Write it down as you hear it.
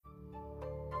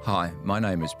Hi, my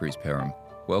name is Bruce Perham.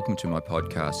 Welcome to my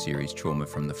podcast series, Trauma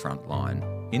from the Front Line.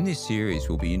 In this series,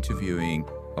 we'll be interviewing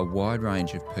a wide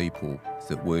range of people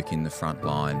that work in the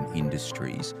frontline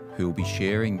industries who will be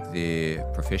sharing their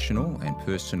professional and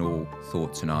personal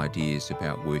thoughts and ideas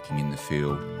about working in the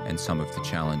field and some of the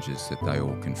challenges that they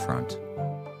all confront.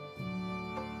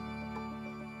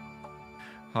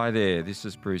 Hi there, this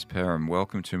is Bruce Perham.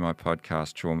 Welcome to my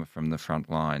podcast, Trauma from the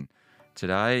Front Line.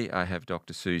 Today, I have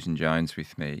Dr. Susan Jones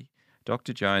with me.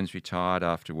 Dr. Jones retired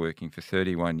after working for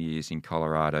 31 years in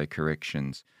Colorado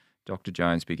Corrections. Dr.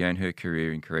 Jones began her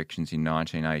career in corrections in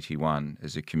 1981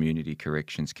 as a community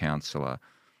corrections counsellor.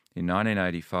 In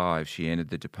 1985, she entered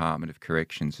the Department of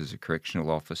Corrections as a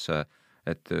correctional officer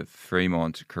at the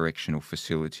Fremont Correctional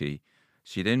Facility.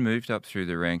 She then moved up through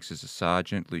the ranks as a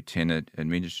sergeant, lieutenant,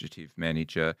 administrative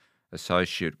manager,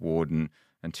 associate warden,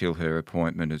 until her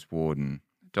appointment as warden.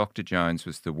 Dr. Jones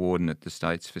was the warden at the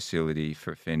state's facility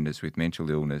for offenders with mental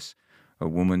illness, a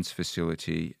women's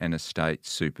facility, and a state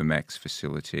supermax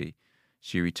facility.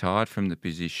 She retired from the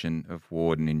position of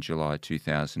warden in July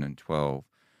 2012.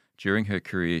 During her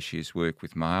career, she has worked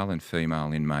with male and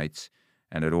female inmates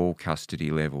and at all custody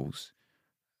levels.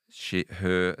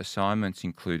 Her assignments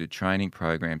included training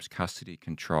programs, custody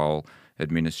control,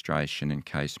 administration, and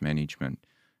case management.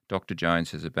 Dr.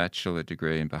 Jones has a bachelor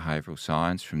degree in behavioural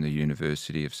science from the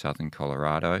University of Southern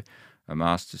Colorado, a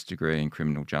master's degree in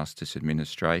criminal justice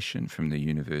administration from the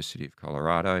University of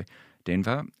Colorado,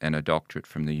 Denver, and a doctorate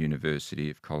from the University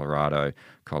of Colorado,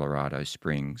 Colorado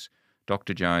Springs.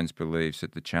 Dr. Jones believes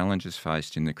that the challenges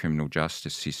faced in the criminal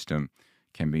justice system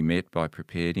can be met by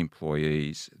prepared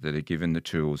employees that are given the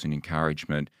tools and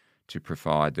encouragement to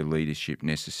provide the leadership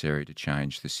necessary to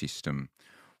change the system.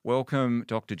 Welcome,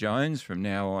 Dr. Jones. From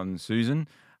now on, Susan.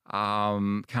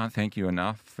 Can't thank you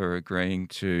enough for agreeing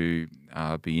to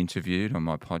be interviewed on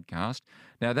my podcast.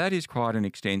 Now, that is quite an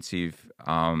extensive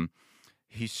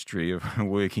history of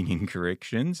working in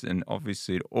corrections, and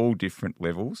obviously at all different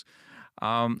levels.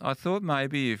 I thought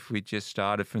maybe if we just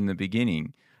started from the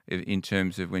beginning, in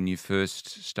terms of when you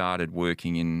first started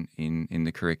working in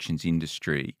the corrections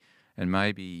industry, and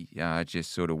maybe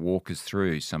just sort of walk us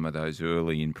through some of those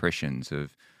early impressions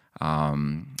of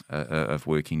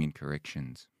working in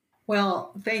corrections.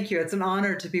 Well, thank you. It's an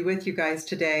honor to be with you guys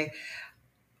today.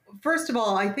 First of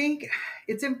all, I think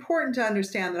it's important to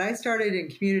understand that I started in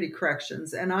community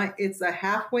corrections, and it's a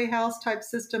halfway house type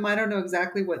system. I don't know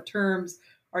exactly what terms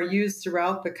are used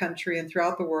throughout the country and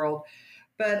throughout the world,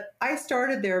 but I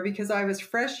started there because I was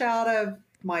fresh out of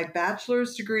my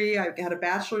bachelor's degree. I had a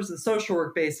bachelor's in social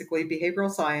work, basically,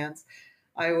 behavioral science.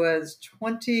 I was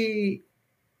 20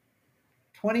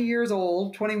 years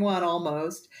old, 21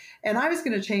 almost, and I was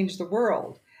going to change the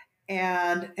world.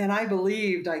 And I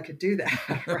believed I could do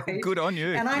that, right? Good on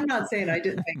you. And I'm not saying I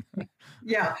didn't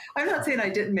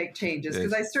make changes,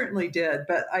 because I certainly did.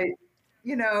 But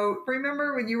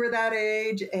remember when you were that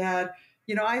age, and,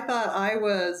 I thought I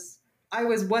was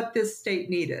what this state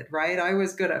needed, right? I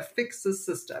was going to fix the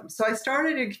system. So I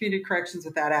started in community corrections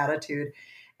with that attitude.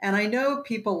 And I know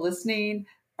people listening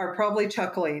are probably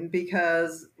chuckling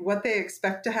because what they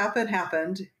expect to happen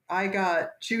happened. I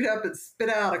got chewed up and spit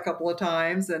out a couple of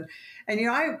times. And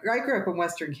I grew up in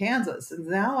Western Kansas, and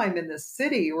now I'm in this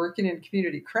city working in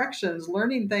community corrections,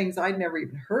 learning things I'd never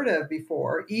even heard of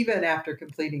before, even after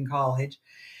completing college.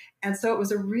 And so it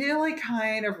was a really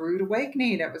kind of rude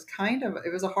awakening. It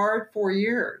was a hard 4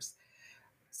 years.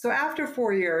 So after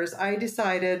 4 years, I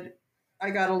decided I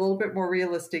got a little bit more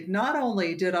realistic. Not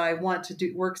only did I want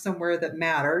to work somewhere that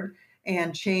mattered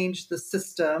and change the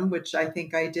system, which I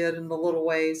think I did in the little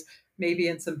ways, maybe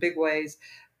in some big ways,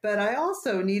 but I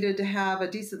also needed to have a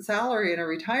decent salary and a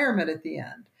retirement at the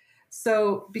end.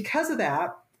 So because of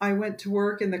that, I went to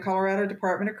work in the Colorado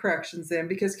Department of Corrections then,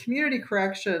 because community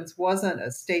corrections wasn't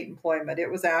a state employment. It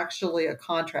was actually a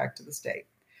contract to the state.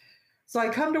 So I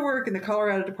come to work in the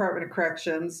Colorado Department of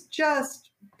Corrections just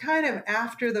kind of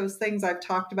after those things I've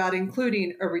talked about,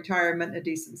 including a retirement and a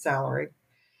decent salary.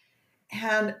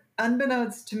 And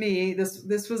unbeknownst to me,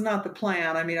 this was not the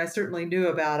plan. I mean, I certainly knew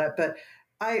about it, but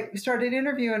I started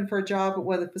interviewing for a job at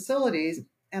one of the facilities,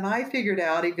 and I figured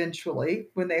out eventually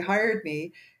when they hired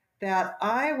me that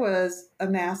I was a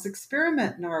mass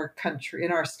experiment in our country,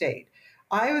 in our state.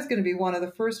 I was going to be one of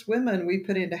the first women we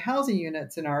put into housing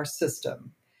units in our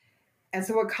system. And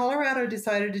so what Colorado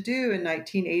decided to do in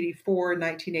 1984 and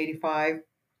 1985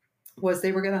 was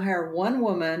they were going to hire one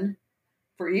woman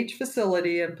for each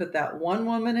facility and put that one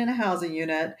woman in a housing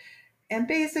unit and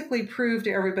basically prove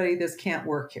to everybody this can't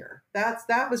work here.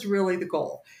 That was really the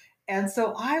goal. And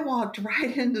so I walked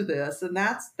right into this, and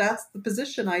that's the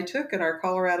position I took in our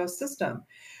Colorado system.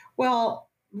 Well,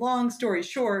 long story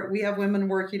short, we have women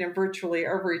working in virtually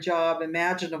every job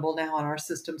imaginable now in our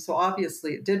system, so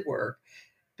obviously it did work.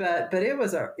 But it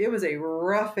was a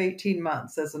rough 18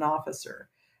 months as an officer.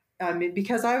 I mean,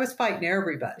 because I was fighting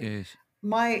everybody. Yes.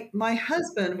 My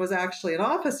husband was actually an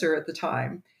officer at the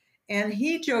time, and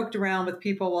he joked around with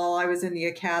people while I was in the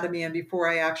academy and before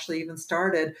I actually even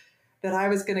started that I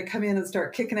was going to come in and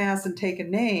start kicking ass and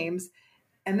taking names,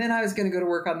 and then I was going to go to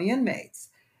work on the inmates.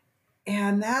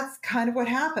 And that's kind of what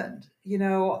happened.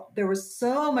 There was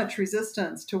so much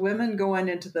resistance to women going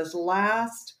into this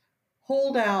last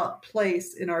holdout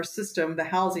place in our system, the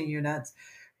housing units,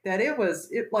 that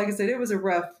like I said, it was a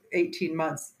rough 18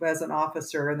 months as an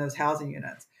officer in those housing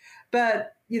units.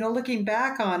 But, looking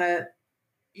back on it,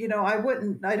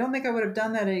 I don't think I would have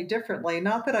done that any differently.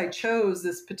 Not that I chose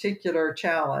this particular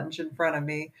challenge in front of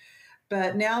me,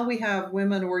 but now we have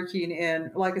women working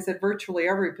in, like I said, virtually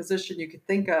every position you could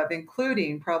think of,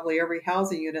 including probably every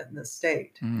housing unit in the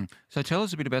state. So tell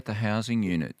us a bit about the housing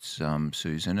units,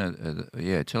 Susan.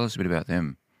 Yeah, tell us a bit about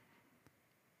them.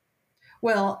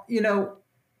 Well,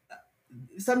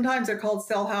 sometimes they're called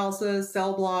cell houses,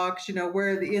 cell blocks,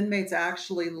 where the inmates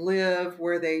actually live,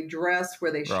 where they dress,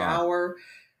 where they Right. shower.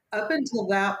 Up until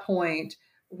that point,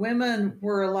 women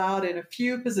were allowed in a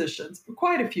few positions,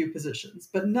 quite a few positions,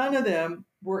 but none of them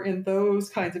were in those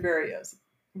kinds of areas.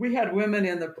 We had women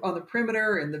on the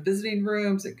perimeter, in the visiting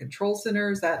rooms, and control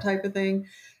centers, that type of thing,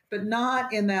 but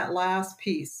not in that last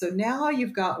piece. So now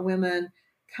you've got women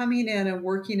coming in and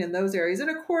working in those areas. And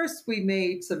of course, we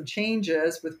made some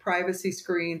changes with privacy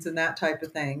screens and that type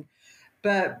of thing.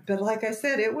 But like I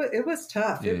said, it was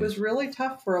tough. It was Yes. really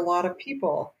tough for a lot of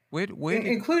people, Where did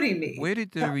including me. where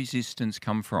did the resistance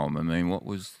come from? I mean, what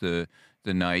was the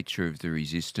nature of the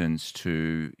resistance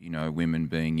to women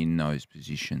being in those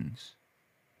positions?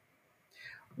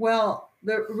 Well,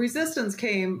 the resistance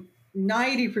came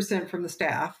 90% from the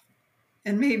staff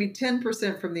and maybe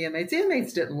 10% from the inmates. The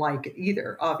inmates didn't like it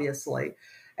either, obviously,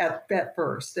 at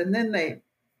first. And then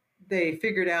they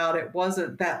figured out it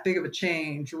wasn't that big of a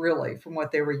change, really, from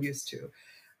what they were used to.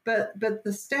 But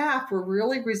the staff were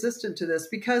really resistant to this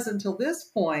because until this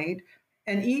point,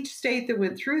 and each state that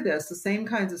went through this, the same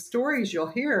kinds of stories you'll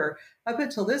hear, up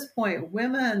until this point,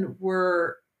 women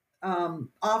were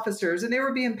officers, and they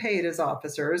were being paid as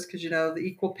officers because the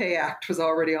Equal Pay Act was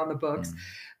already on the books. Mm.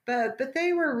 But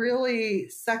they were really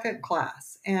second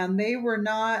class, and they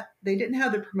didn't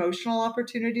have the promotional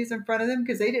opportunities in front of them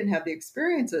because they didn't have the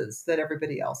experiences that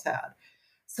everybody else had.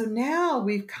 So now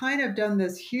we've kind of done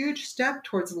this huge step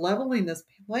towards leveling this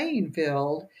playing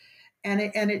field, and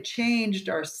it changed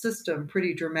our system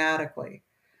pretty dramatically.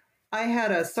 I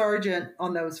had a sergeant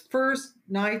on those first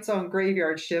nights on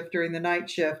graveyard shift during the night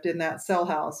shift in that cell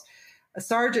house. A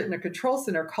sergeant in a control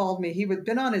center called me. He had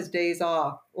been on his days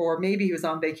off, or maybe he was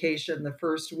on vacation the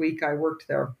first week I worked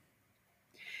there.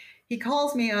 He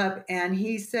calls me up and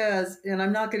he says, and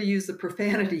I'm not going to use the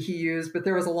profanity he used, but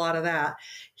there was a lot of that.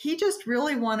 He just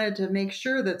really wanted to make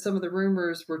sure that some of the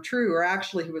rumors were true, or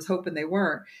actually, he was hoping they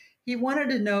weren't. He wanted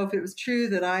to know if it was true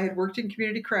that I had worked in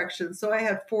community corrections. So I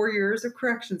had 4 years of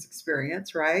corrections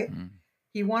experience, right? Mm.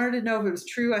 He wanted to know if it was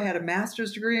true I had a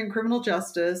master's degree in criminal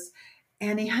justice.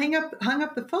 And he hung up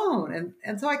the phone.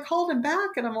 And so I called him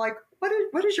back and I'm like,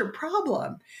 what is your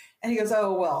problem? And he goes,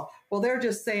 oh, well, they're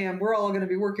just saying we're all going to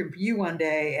be working for you one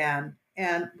day,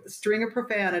 and string of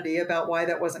profanity about why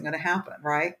that wasn't going to happen,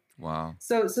 right? Wow.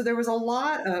 So there was a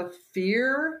lot of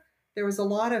fear. There was a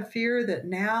lot of fear that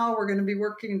now we're going to be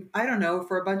working, I don't know,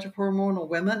 for a bunch of hormonal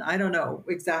women. I don't know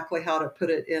exactly how to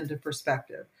put it into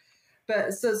perspective.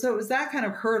 But so it was that kind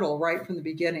of hurdle right from the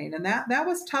beginning. And that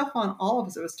was tough on all of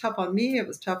us. It was tough on me. It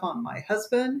was tough on my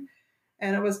husband.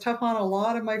 And it was tough on a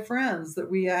lot of my friends that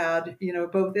we had,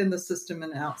 both in the system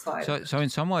and outside of So it. in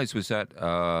some ways, was that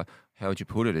how would you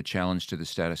put it? A challenge to the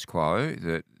status quo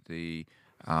that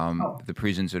Oh, the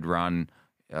prisons had run,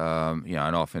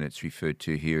 and often it's referred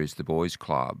to here as the boys'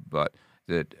 club, but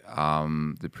that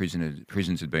the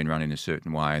prisons had been run in a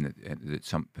certain way, and that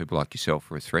some people like yourself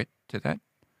were a threat to that.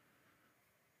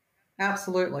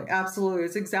 absolutely. Absolutely.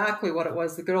 It's exactly what it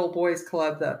was, the good old boys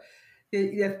club.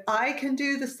 If I can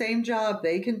do the same job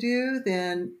they can do,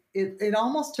 then it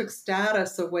almost took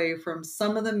status away from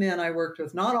some of the men I worked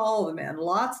with. Not all of the men.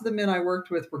 Lots of the men I worked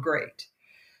with were great.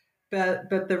 But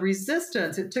the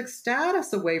resistance, it took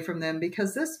status away from them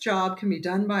because this job can be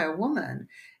done by a woman.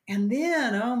 And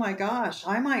then, oh my gosh,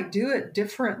 I might do it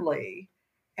differently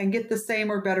and get the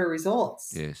same or better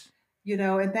results. Yes.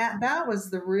 And that was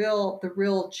the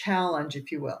real challenge,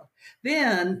 if you will.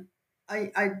 Then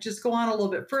I just go on a little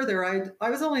bit further. I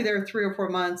was only there 3 or 4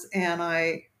 months, and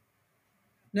I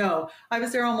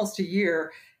was there almost a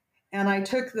year, and I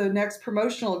took the next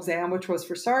promotional exam, which was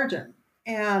for sergeant.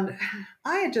 And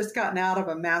I had just gotten out of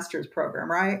a master's program,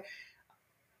 right?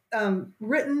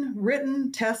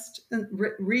 Written test,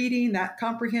 reading, that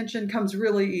comprehension comes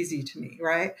really easy to me,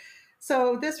 right?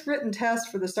 So this written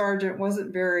test for the sergeant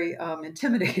wasn't very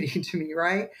intimidating to me,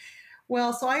 right?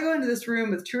 Well, so I go into this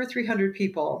room with 200 or 300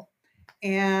 people,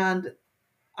 and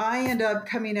I end up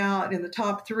coming out in the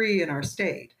top 3 in our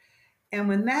state. And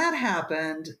when that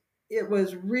happened, it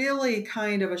was really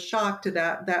kind of a shock to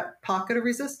that pocket of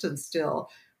resistance still.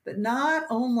 That not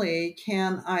only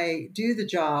can I do the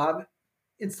job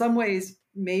in some ways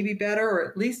maybe better or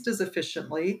at least as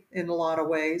efficiently in a lot of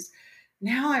ways,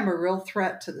 now I'm a real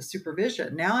threat to the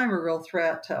supervision. Now I'm a real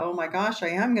threat to, oh my gosh, I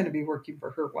am going to be working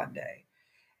for her one day.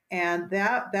 And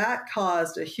that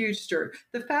caused a huge stir.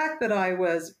 The fact that I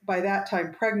was by that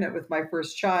time pregnant with my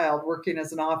first child, working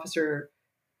as an officer,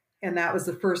 and that was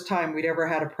the first time we'd ever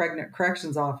had a pregnant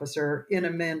corrections officer in a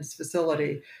men's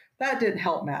facility, that didn't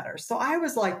help matters. So I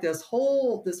was like this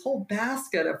whole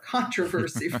basket of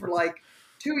controversy for like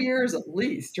 2 years at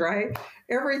least, right?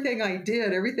 Everything I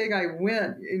did, everything I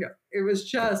went, it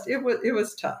was tough. It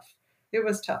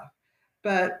was tough.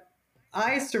 But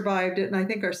I survived it, and I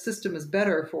think our system is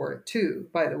better for it too,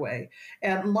 by the way.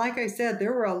 And like I said,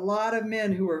 there were a lot of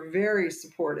men who were very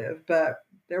supportive, but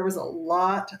there was a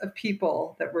lot of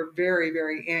people that were very,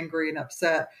 very angry and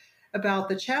upset about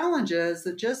the challenges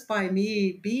that just by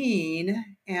me being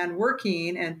and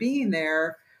working and being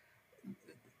there,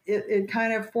 it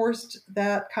kind of forced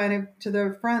that kind of to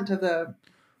the front of the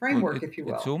framework, if you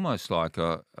It's will. almost like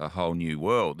a whole new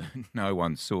world no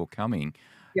one saw coming.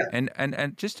 Yeah.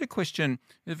 And just a question,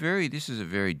 this is a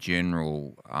very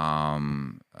general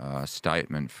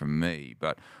statement from me,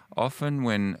 but often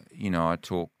when, I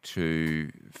talk to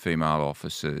female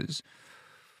officers,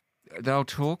 they'll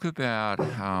talk about,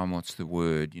 what's the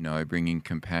word, bringing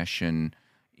compassion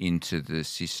into the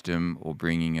system or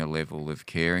bringing a level of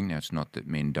caring. Now, it's not that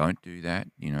men don't do that.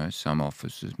 Some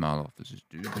officers, male officers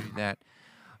do that,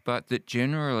 but that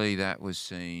generally that was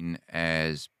seen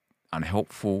as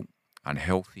unhelpful,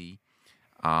 unhealthy,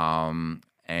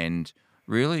 and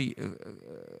really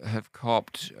have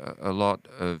copped a lot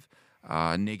of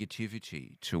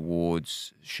negativity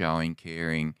towards showing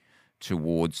caring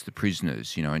towards the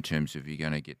prisoners, in terms of you're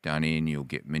going to get done in, you'll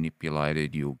get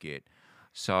manipulated,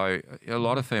 So a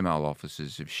lot of female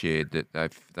officers have shared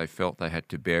that they felt they had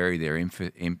to bury their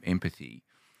empathy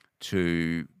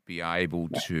to be able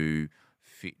to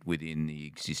fit within the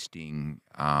existing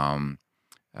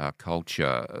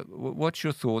culture. What's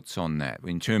your thoughts on that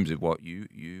in terms of what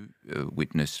you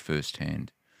witnessed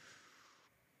firsthand?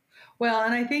 Well,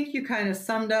 and I think you kind of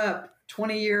summed up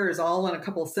 20 years all in a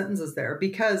couple of sentences there,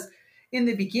 because in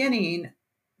the beginning,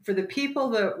 for the people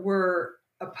that were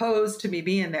opposed to me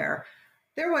being there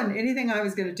wasn't anything I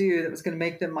was going to do that was going to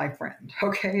make them my friend.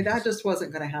 Okay. That just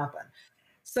wasn't going to happen.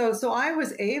 So I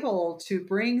was able to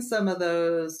bring some of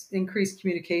those increased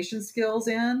communication skills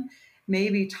in,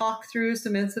 maybe talk through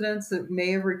some incidents that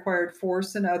may have required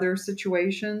force in other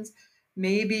situations,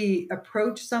 maybe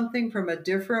approach something from a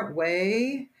different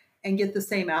way and get the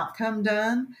same outcome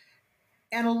done.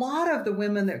 And a lot of the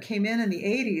women that came in the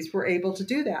 80s were able to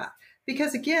do that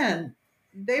because, again,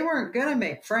 they weren't going to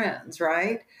make friends,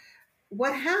 right?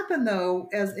 What happened, though,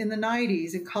 as in the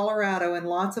 90s in Colorado and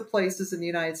lots of places in the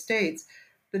United States,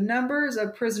 the numbers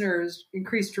of prisoners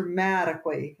increased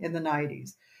dramatically in the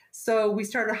 90s. So we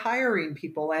started hiring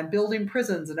people and building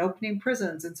prisons and opening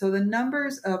prisons. And so the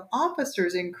numbers of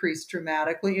officers increased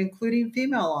dramatically, including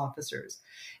female officers.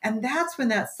 And that's when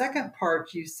that second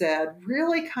part you said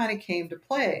really kind of came to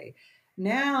play.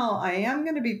 Now I am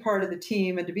going to be part of the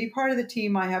team. And to be part of the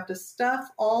team, I have to stuff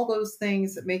all those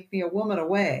things that make me a woman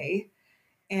away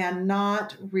and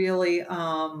not really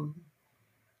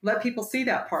let people see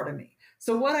that part of me.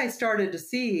 So what I started to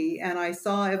see, and I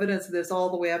saw evidence of this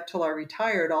all the way up till I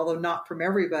retired, although not from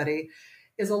everybody,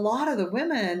 is a lot of the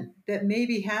women that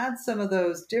maybe had some of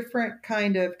those different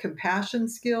kind of compassion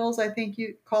skills, I think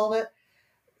you called it,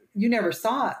 you never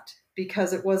saw it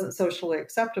because it wasn't socially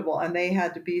acceptable and they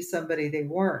had to be somebody they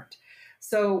weren't.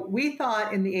 So we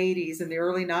thought in the 80s and the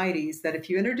early 90s that if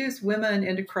you introduce women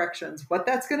into corrections, what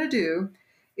that's going to do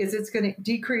is it's going to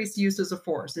decrease uses of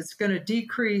force. It's going to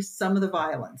decrease some of the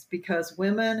violence because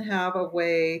women have a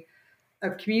way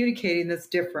of communicating that's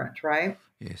different, right?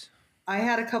 Yes. I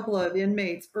had a couple of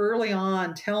inmates early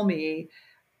on tell me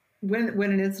when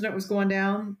an incident was going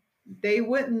down, they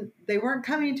weren't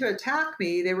coming to attack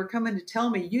me. They were coming to tell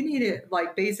me, you need to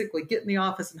like basically get in the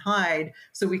office and hide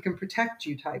so we can protect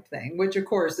you type thing, which of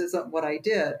course isn't what I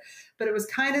did. But it was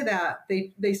kind of that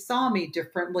they saw me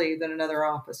differently than another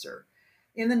officer.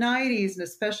 In the 90s and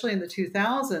especially in the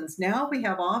 2000s, now we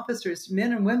have officers,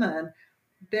 men and women,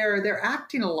 they're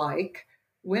acting alike.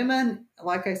 Women,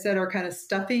 like I said, are kind of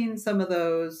stuffing some of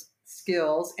those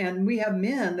skills, and we have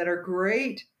men that are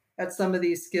great at some of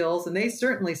these skills, and they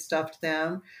certainly stuffed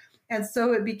them. And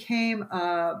so it became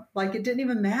like it didn't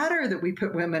even matter that we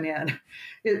put women in.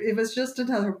 It was just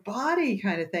another body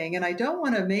kind of thing. And I don't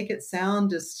want to make it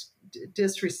sound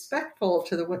disrespectful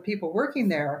to the people working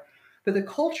there, but the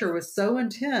culture was so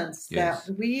intense Yes.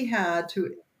 that we had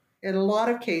to, in a lot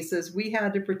of cases, we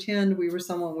had to pretend we were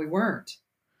someone we weren't.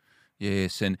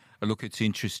 Yes, and look, it's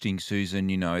interesting, Susan,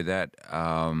 that,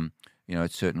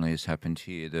 it certainly has happened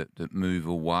here, that move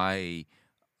away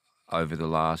over the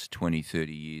last 20,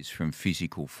 30 years from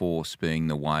physical force being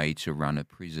the way to run a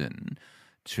prison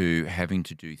to having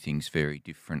to do things very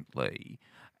differently.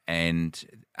 And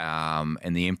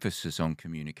the emphasis on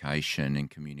communication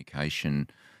and communication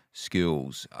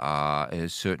skills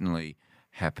has certainly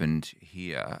happened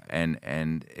here,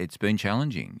 and it's been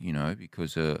challenging,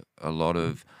 because a lot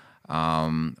of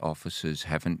officers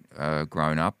haven't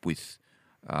grown up with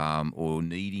or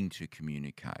needing to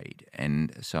communicate,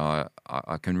 and so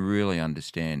I can really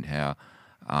understand how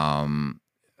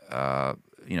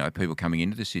people coming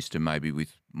into the system maybe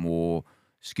with more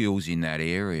skills in that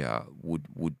area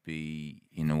would be,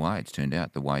 in a way, it's turned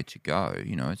out the way to go.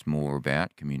 It's more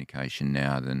about communication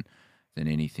now than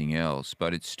anything else.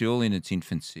 But it's still in its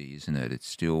infancy, isn't it? It's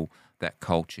still, that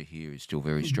culture here is still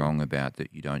very strong about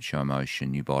that you don't show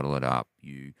emotion, you bottle it up,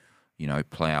 you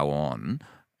plough on.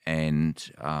 And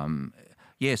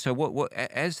so what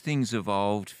as things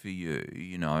evolved for you,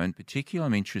 in particular,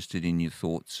 I'm interested in your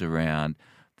thoughts around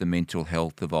the mental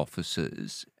health of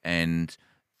officers and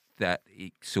that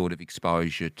sort of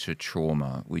exposure to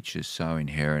trauma, which is so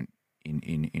inherent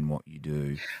in what you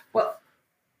do. Well,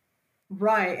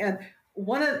 right. And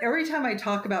every time I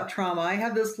talk about trauma, I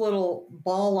have this little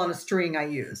ball on a string I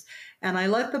use. And I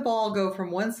let the ball go from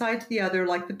one side to the other,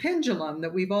 like the pendulum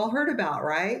that we've all heard about,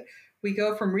 right? We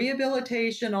go from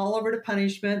rehabilitation all over to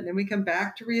punishment, and then we come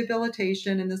back to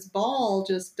rehabilitation, and this ball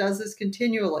just does this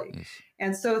continually. Yes.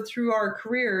 And so through our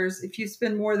careers, if you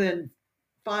spend more than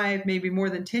 5, maybe more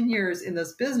than 10 years in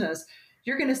this business,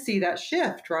 you're going to see that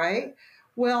shift, right?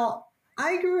 Well,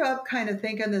 I grew up kind of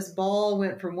thinking this ball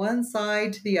went from one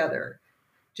side to the other,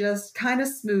 just kind of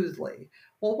smoothly.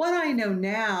 Well, what I know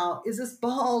now is this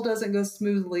ball doesn't go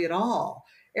smoothly at all.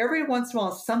 Every once in a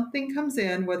while, something comes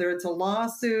in, whether it's a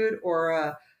lawsuit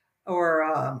or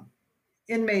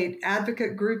inmate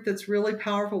advocate group that's really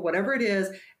powerful, whatever it is,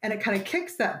 and it kind of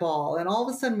kicks that ball, and all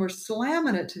of a sudden we're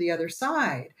slamming it to the other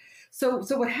side. So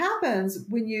what happens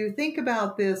when you think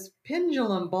about this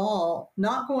pendulum ball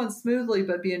not going smoothly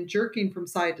but being jerking from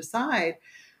side to side,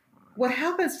 what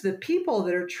happens to the people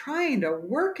that are trying to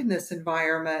work in this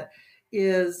environment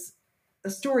is a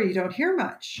story you don't hear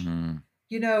much.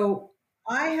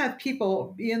 I have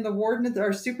people being the warden at our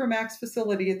Supermax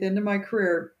facility at the end of my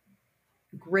career,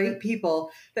 great people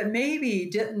that maybe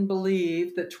didn't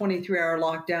believe that 23-hour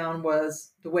lockdown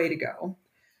was the way to go.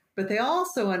 But they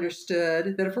also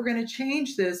understood that if we're going to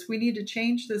change this, we need to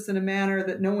change this in a manner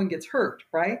that no one gets hurt,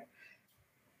 right?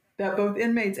 That both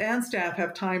inmates and staff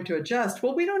have time to adjust.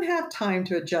 Well, we don't have time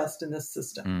to adjust in this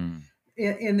system.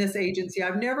 In this agency,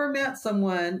 I've never met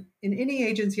someone in any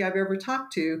agency I've ever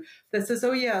talked to that says,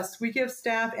 oh, yes, we give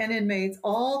staff and inmates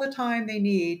all the time they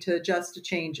need to adjust to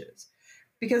changes,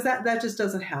 because that just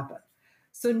doesn't happen.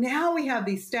 So now we have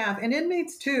these staff and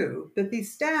inmates too, that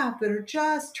these staff that are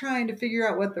just trying to figure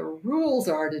out what the rules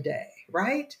are today,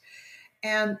 right?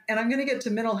 And I'm going to get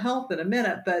to mental health in a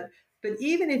minute, but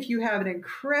even if you have an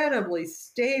incredibly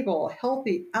stable,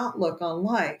 healthy outlook on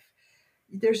life,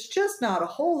 there's just not a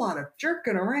whole lot of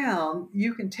jerking around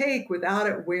you can take without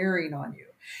it wearing on you.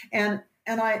 And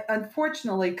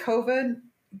unfortunately, COVID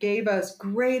gave us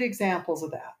great examples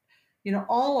of that.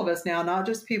 All of us now, not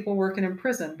just people working in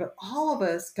prison, but all of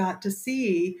us got to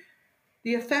see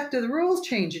the effect of the rules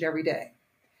changing every day.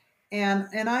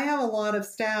 And I have a lot of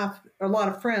staff, a lot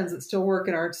of friends that still work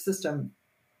in our system.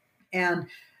 And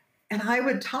I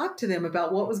would talk to them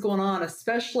about what was going on,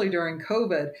 especially during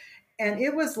COVID. And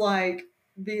it was like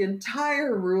the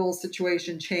entire rule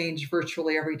situation changed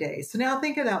virtually every day. So now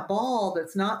think of that ball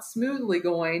that's not smoothly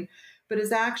going, but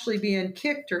is actually being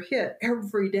kicked or hit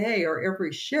every day or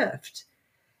every shift.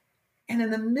 And in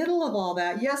the middle of all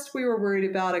that, yes, we were worried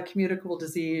about a communicable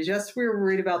disease. Yes, we were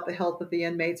worried about the health of the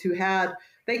inmates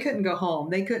they couldn't go home.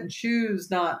 They couldn't choose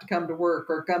not to come to work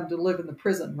or come to live in the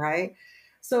prison, right?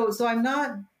 So I'm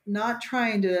not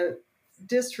trying to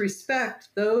disrespect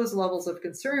those levels of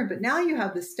concern, but now you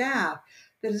have the staff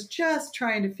that is just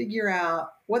trying to figure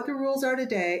out what the rules are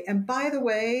today. And by the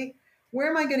way, where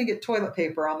am I going to get toilet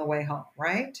paper on the way home,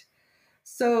 right?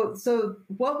 So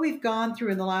what we've gone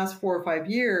through in the last 4 or 5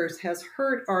 years has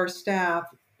hurt our staff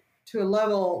to a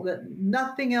level that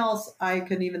nothing else I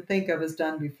can even think of has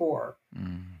done before.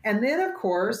 And then, of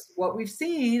course, what we've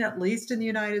seen, at least in the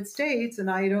United States, and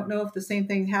I don't know if the same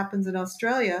thing happens in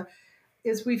Australia,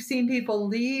 is we've seen people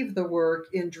leave the work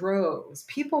in droves.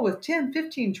 People with 10,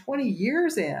 15, 20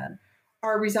 years in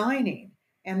are resigning,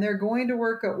 and they're going to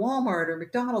work at Walmart or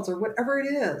McDonald's or whatever it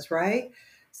is, right?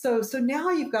 So now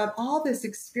you've got all this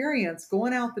experience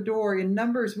going out the door in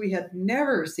numbers we had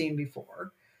never seen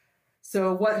before.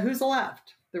 So who's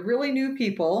left? The really new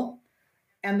people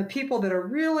and the people that are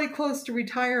really close to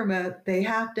retirement, they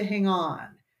have to hang on.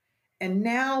 And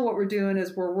now what we're doing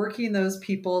is we're working those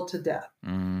people to death.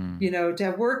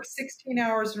 To work 16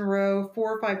 hours in a row,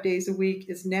 4 or 5 days a week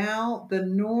is now the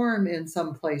norm in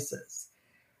some places,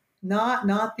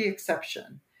 not the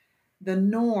exception, the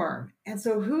norm. And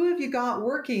so who have you got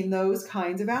working those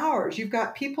kinds of hours? You've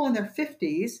got people in their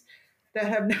 50s that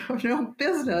have no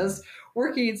business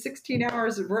working 16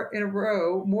 hours in a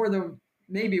row, more than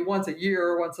maybe once a year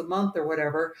or once a month or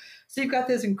whatever. So you've got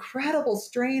this incredible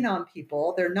strain on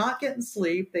people. They're not getting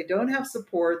sleep. They don't have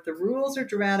support. The rules are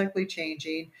dramatically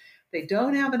changing. They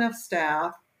don't have enough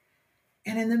staff.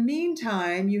 And in the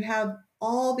meantime, you have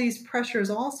all these pressures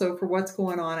also for what's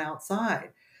going on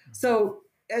outside. So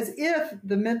as if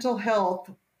the mental health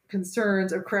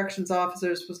concerns of corrections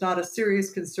officers was not a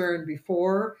serious concern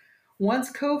before,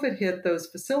 once COVID hit those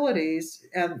facilities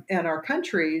and our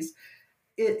countries,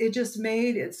 it just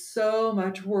made it so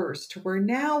much worse, to where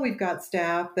now we've got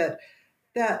staff that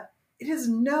it is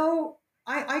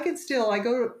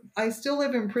I still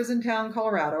live in Prison Town,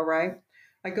 Colorado, right?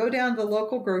 I go down to the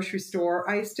local grocery store.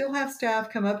 I still have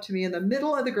staff come up to me in the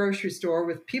middle of the grocery store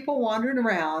with people wandering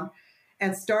around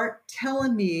and start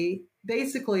telling me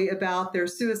basically about their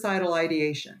suicidal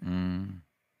ideation.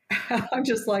 I'm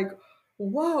just like,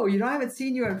 whoa, I haven't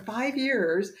seen you in 5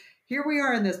 years. Here we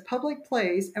are in this public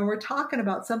place, and we're talking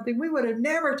about something we would have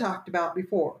never talked about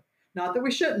before. Not that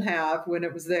we shouldn't have when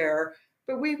it was there,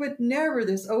 but we would never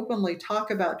this openly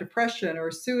talk about depression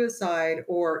or suicide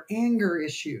or anger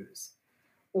issues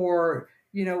or,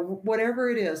 whatever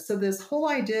it is. So this whole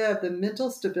idea of the mental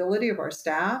stability of our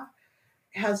staff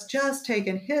has just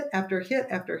taken hit after hit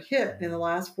after hit in the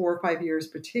last 4 or 5 years,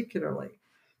 particularly.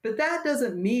 But that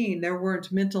doesn't mean there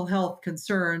weren't mental health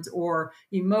concerns or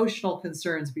emotional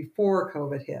concerns before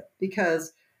COVID hit,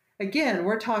 because again,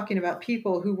 we're talking about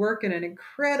people who work in an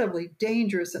incredibly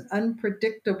dangerous and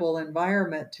unpredictable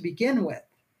environment to begin with.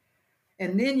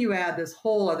 And then you add this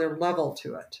whole other level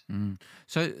to it.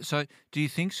 So do you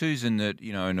think, Susan, that,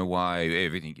 in a way,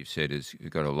 everything you've said has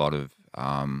got a lot of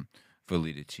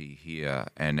validity here?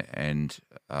 And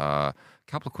a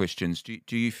couple of questions.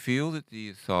 Do you feel that the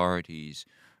authorities,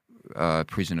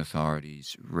 prison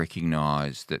authorities,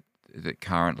 recognise that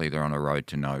currently they're on a road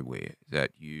to nowhere,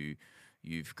 that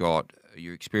you've got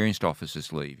your experienced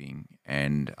officers leaving,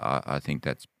 and I think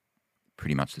that's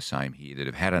pretty much the same here, that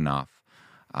have had enough,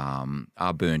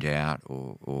 are burnt out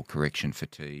or correction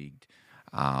fatigued.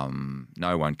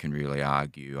 No one can really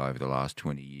argue over the last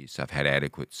 20 years they've had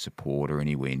adequate support or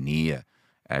anywhere near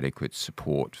adequate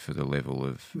support for the level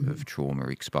of trauma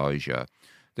exposure.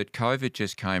 That COVID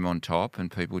just came on top and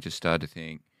people just started to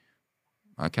think,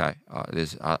 okay,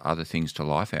 there's other things to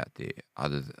life out there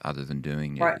other than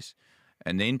doing these. Right.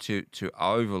 And then to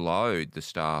overload the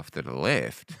staff that are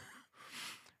left,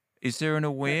 is there an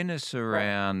awareness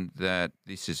around that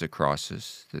this is a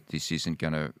crisis, that this isn't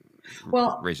going to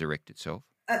resurrect itself?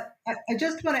 I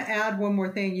just want to add one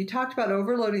more thing. You talked about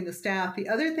overloading the staff. The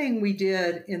other thing we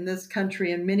did in this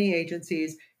country and many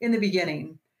agencies in the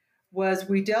beginning was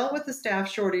we dealt with the staff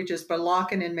shortages by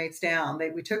locking inmates down.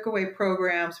 We took away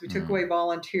programs, we took away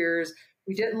volunteers,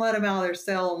 we didn't let them out of their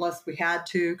cell unless we had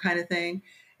to, kind of thing.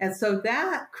 And so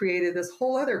that created this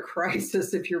whole other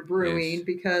crisis, if you're brewing,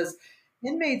 because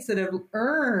inmates that have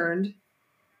earned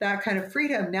that kind of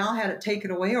freedom now had it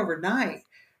taken away overnight.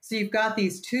 So you've got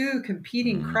these two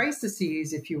competing crises,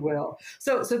 if you will.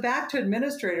 So back to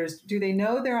administrators, do they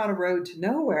know they're on a road to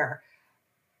nowhere?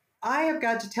 I have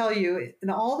got to tell you,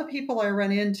 and all the people I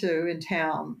run into in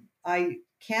town, I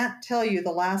can't tell you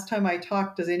the last time I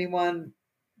talked to anyone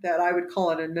that I would call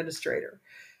an administrator.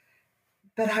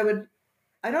 But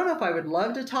I don't know if I would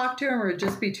love to talk to him or it'd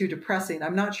just be too depressing.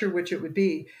 I'm not sure which it would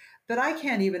be. But I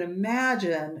can't even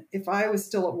imagine if I was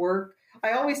still at work.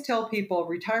 I always tell people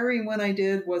retiring when I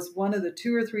did was one of the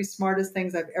 2 or 3 smartest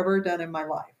things I've ever done in my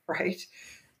life, right?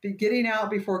 Getting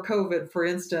out before COVID, for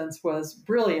instance, was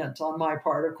brilliant on my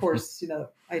part. Of course,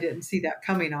 I didn't see that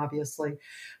coming, obviously.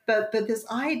 But this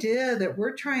idea that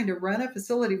we're trying to run a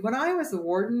facility, when I was the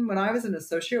warden, when I was an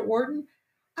associate warden,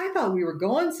 I thought we were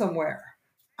going somewhere.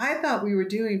 I thought we were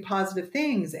doing positive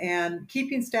things and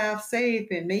keeping staff safe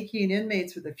and making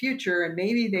inmates for the future, and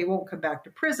maybe they won't come back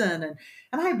to prison. And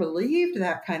I believed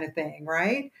that kind of thing,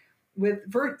 right?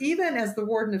 Even as the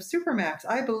warden of Supermax,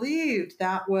 I believed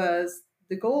that was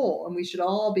the goal, and we should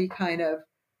all be kind of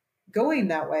going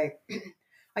that way.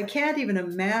 I can't even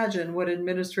imagine what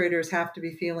administrators have to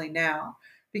be feeling now,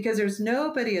 because there's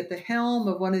nobody at the helm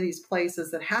of one of these places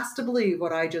that has to believe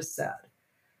what I just said.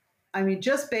 I mean,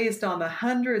 just based on the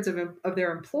hundreds of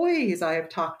their employees I have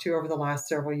talked to over the last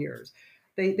several years,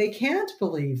 they can't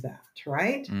believe that,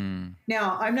 right?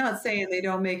 Now, I'm not saying they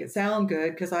don't make it sound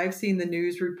good, because I've seen the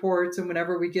news reports, and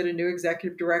whenever we get a new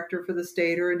executive director for the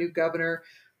state or a new governor,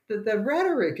 the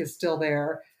rhetoric is still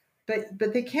there,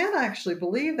 but they can't actually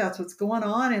believe that's what's going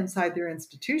on inside their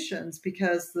institutions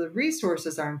because the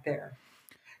resources aren't there.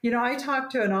 I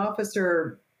talked to an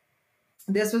officer.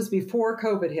 This was before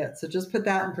COVID hit, so just put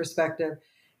that in perspective.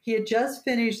 He had just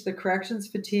finished the corrections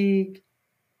fatigue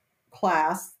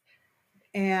class,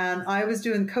 and I was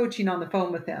doing coaching on the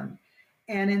phone with him.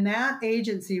 And in that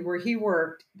agency where he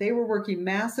worked, they were working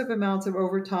massive amounts of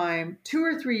overtime 2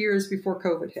 or 3 years before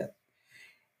COVID hit.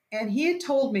 And he had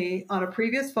told me on a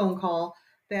previous phone call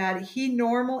that and he's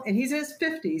in his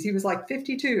 50s, he was like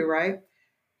 52, right?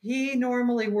 He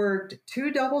normally worked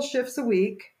 2 double shifts a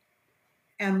week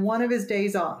and one of his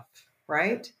days off,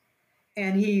 right?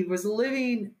 And he was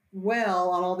living well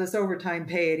on all this overtime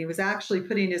pay, and he was actually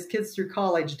putting his kids through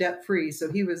college debt free.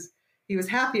 So he was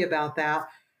happy about that.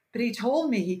 But he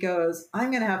told me, he goes, I'm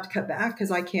going to have to cut back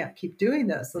because I can't keep doing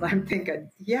this. And I'm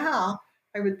thinking, yeah,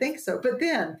 I would think so. But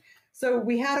then, so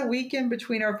we had a week in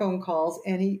between our phone calls,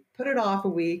 and he put it off a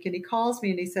week, and he calls me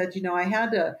and he said, I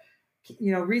had to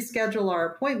reschedule our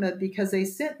appointment because they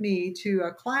sent me to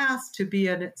a class to be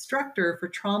an instructor for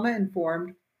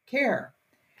trauma-informed care.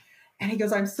 And he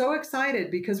goes, I'm so excited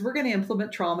because we're going to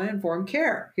implement trauma-informed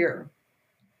care here.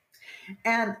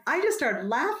 And I just started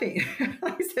laughing.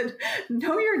 I said,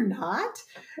 no, you're not.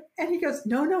 And he goes,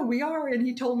 no, we are. And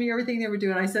he told me everything they were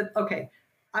doing. I said, okay,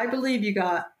 I believe you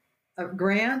got a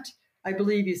grant. I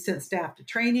believe you sent staff to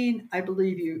training. I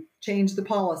believe you changed the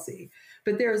policy.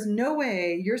 But there's no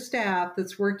way your staff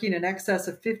that's working in excess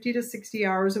of 50 to 60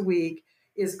 hours a week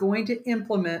is going to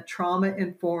implement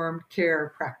trauma-informed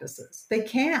care practices. They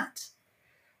can't.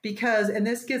 Because, and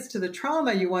this gets to the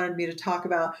trauma you wanted me to talk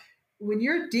about, when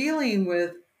you're dealing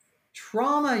with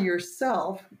trauma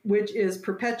yourself, which is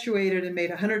perpetuated and made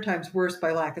 100 times worse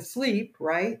by lack of sleep,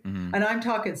 right? Mm-hmm. And I'm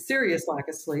talking serious lack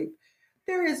of sleep.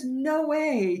 There is no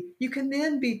way you can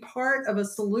then be part of a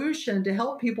solution to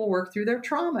help people work through their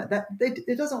trauma.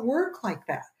 It doesn't work like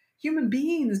that. Human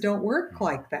beings don't work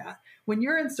like that. When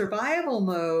you're in survival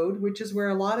mode, which is where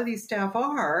a lot of these staff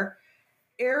are,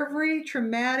 every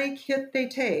traumatic hit they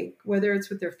take, whether it's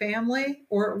with their family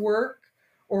or at work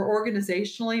or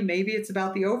organizationally, maybe it's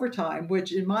about the overtime,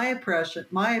 which in my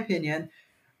opinion,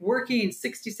 working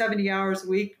 60, 70 hours a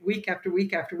week, week after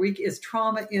week after week is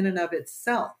trauma in and of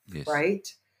itself, yes.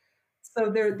 Right?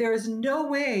 So there's no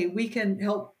way we can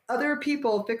help other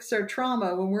people fix their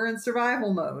trauma when we're in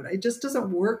survival mode. It just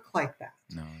doesn't work like that.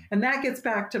 No. And that gets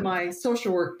back to my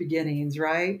social work beginnings,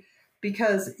 right?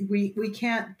 Because we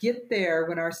can't get there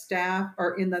when our staff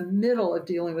are in the middle of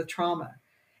dealing with trauma.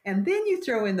 And then you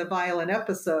throw in the violent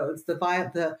episodes, the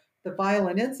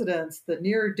violent incidents, the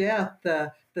near death,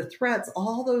 the threats,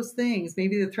 all those things,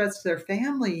 maybe the threats to their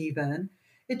family even,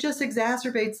 it just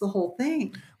exacerbates the whole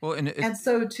thing. Well, and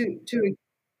so to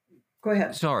go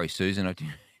ahead. Sorry, Susan, I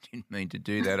didn't mean to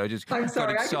do that. I just got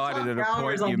excited at a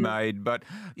point you made. But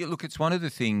yeah, look, it's one of the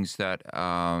things that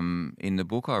in the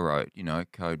book I wrote,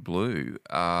 Code Blue,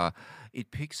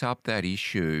 it picks up that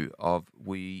issue of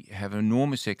we have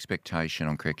enormous expectation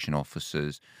on correction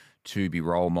officers to be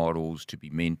role models, to be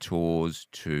mentors,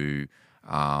 to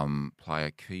play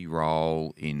a key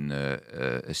role in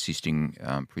assisting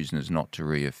prisoners not to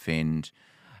reoffend,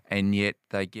 and yet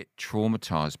they get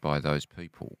traumatised by those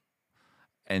people.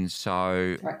 And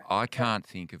so I can't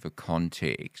think of a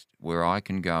context where I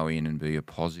can go in and be a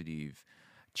positive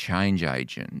change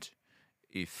agent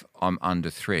if I'm under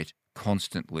threat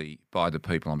constantly by the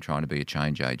people I'm trying to be a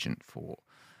change agent for.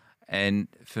 And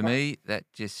for me, that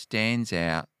just stands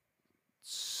out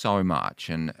so much,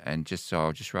 and just so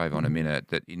I'll just rave on a minute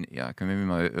that I can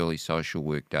remember my early social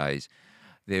work days.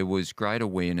 There was great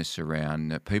awareness around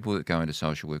that people that go into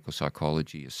social work or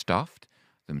psychology are stuffed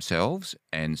themselves,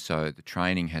 and so the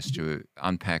training has to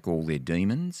unpack all their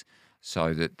demons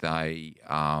so that they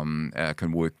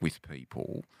can work with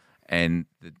people. And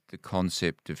the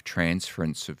concept of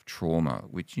transference of trauma,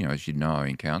 which, as you know,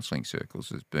 in counselling circles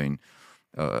has been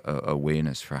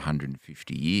awareness for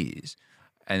 150 years.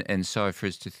 And so for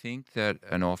us to think that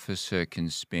an officer can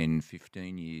spend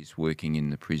 15 years working in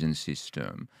the prison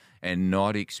system and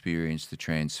not experience the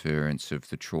transference of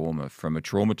the trauma from a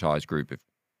traumatised group of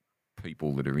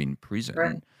people that are in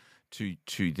Right. prison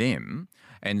to them,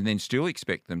 and then still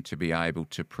expect them to be able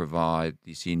to provide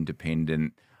this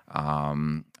independent,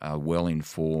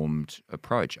 well-informed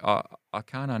approach. I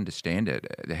can't understand it,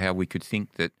 how we could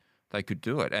think that they could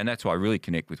do it. And that's why I really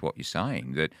connect with what you're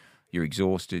saying, that you're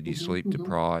exhausted, you're Hmm. sleep Hmm.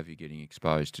 deprived, you're getting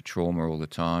exposed to trauma all the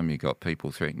time, you've got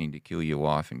people threatening to kill your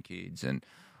wife and kids and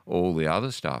all the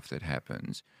other stuff that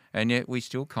happens. And yet we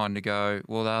still kind of go,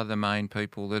 well, they're the main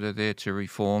people that are there to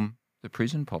reform the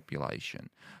prison population.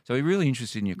 So we're really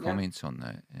interested in your Yeah. comments on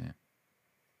that. Yeah.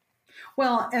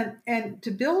 Well, and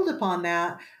to build upon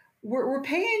that, we're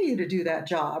paying you to do that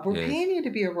job. We're Yes. paying you to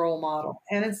be a role model.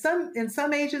 And in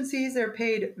some agencies, they're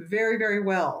paid very, very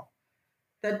well.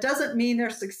 That doesn't mean they're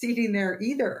succeeding there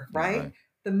either, right? No.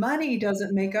 The money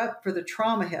doesn't make up for the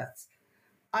trauma hits.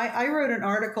 I wrote an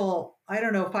article, I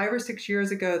don't know, 5 or 6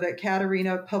 years ago that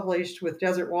Katerina published with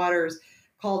Desert Waters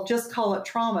called Just Call It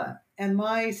Trauma. And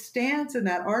my stance in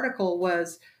that article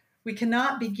was we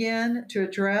cannot begin to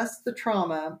address the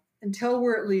trauma until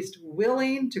we're at least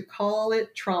willing to call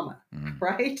it trauma, Mm.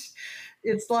 right?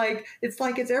 It's like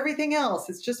it's everything else.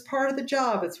 It's just part of the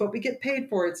job. It's what we get paid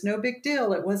for. It's no big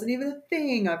deal. It wasn't even a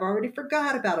thing. I've already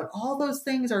forgot about it. All those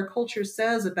things our culture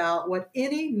says about what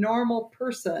any normal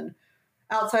person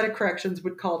outside of corrections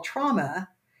would call trauma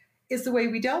is the way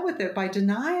we dealt with it, by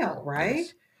denial, right?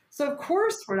 Yes. So, of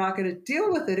course, we're not going to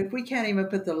deal with it if we can't even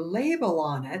put the label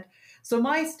on it. So,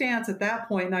 my stance at that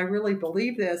point, and I really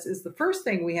believe this, is the first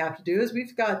thing we have to do is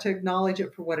we've got to acknowledge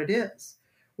it for what it is.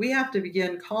 We have to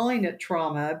begin calling it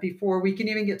trauma before we can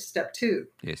even get to step two,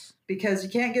 Yes. because you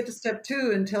can't get to step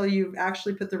two until you've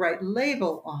actually put the right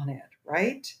label on it,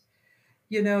 right?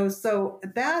 So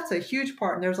that's a huge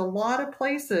part. And there's a lot of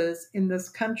places in this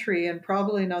country, and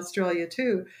probably in Australia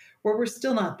too, where we're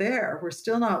still not there. We're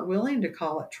still not willing to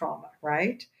call it trauma,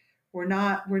 right? We're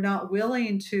not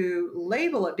willing to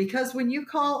label it, because when you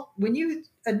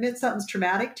admit something's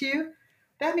traumatic to you,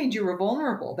 that means you were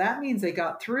vulnerable. That means they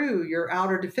got through your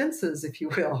outer defenses, if you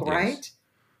will, Yes. right?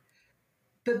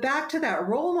 But back to that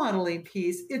role modeling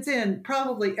piece, it's in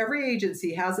probably every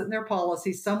agency has it in their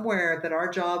policy somewhere that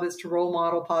our job is to role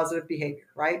model positive behavior,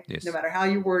 right? No Yes. matter how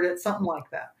you word it, something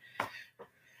like that.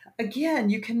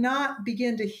 Again, you cannot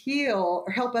begin to heal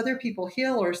or help other people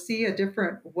heal or see a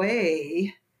different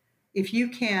way if you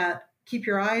can't keep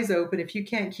your eyes open, if you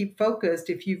can't keep focused,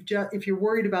 if you're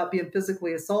worried about being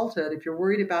physically assaulted, if you're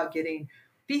worried about getting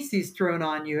feces thrown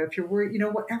on you, if you're worried,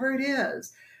 whatever it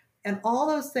is. And all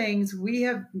those things we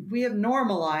have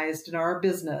normalized in our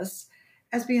business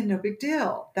as being no big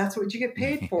deal. That's what you get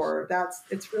paid Yes. for.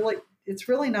 It's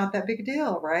really not that big a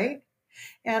deal, right?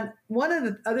 And one of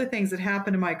the other things that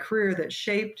happened in my career that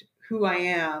shaped who I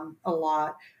am a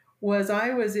lot was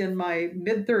I was in my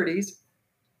mid 30s.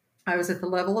 I was at the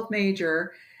level of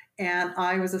major, and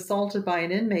I was assaulted by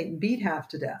an inmate and beat half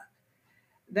to death.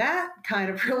 That kind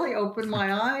of really opened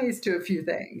my eyes to a few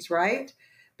things, right?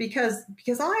 Because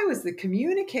I was the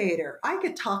communicator. I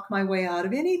could talk my way out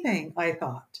of anything, I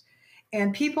thought.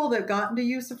 And people that got into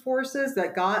use of forces,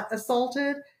 that got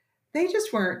assaulted, they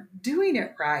just weren't doing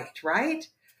it right, right?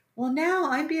 Well, now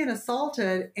I'm being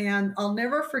assaulted, and I'll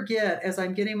never forget, as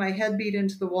I'm getting my head beat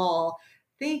into the wall,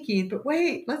 thinking, but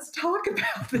wait, let's talk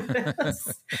about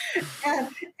this. and,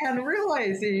 and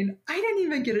realizing I didn't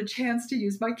even get a chance to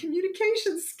use my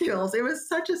communication skills. It was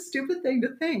such a stupid thing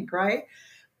to think, right?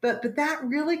 But that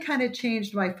really kind of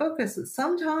changed my focus, that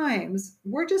sometimes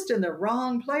we're just in the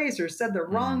wrong place or said the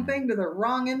wrong Mm. thing to the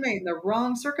wrong inmate in the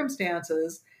wrong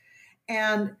circumstances.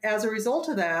 And as a result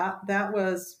of that, that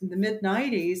was in the mid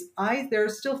 90s. There are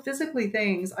still physically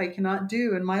things I cannot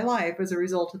do in my life as a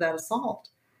result of that assault.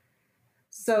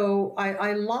 So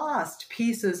I lost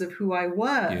pieces of who I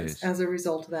was Yes. as a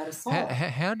result of that assault.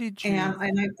 How did And, you? I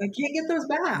can't get those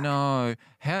back. No.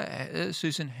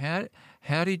 Susan?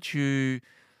 How did you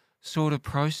sort of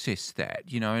process that?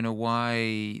 In a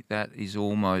way that is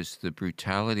almost the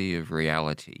brutality of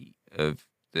reality of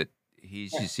that.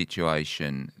 Here's your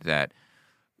situation that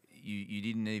you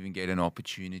didn't even get an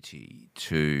opportunity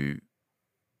to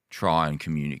try and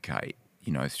communicate,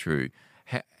 through.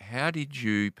 How did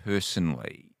you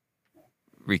personally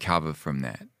recover from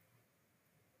that?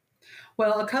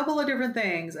 Well, a couple of different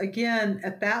things. Again,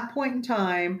 at that point in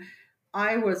time,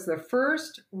 I was the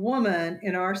first woman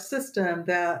in our system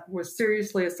that was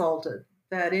seriously assaulted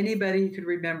that anybody could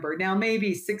remember. Now,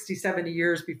 maybe 60, 70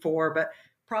 years before, but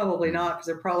probably not because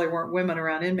there probably weren't women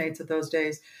around inmates at those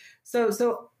days.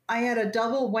 So I had a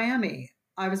double whammy.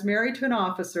 I was married to an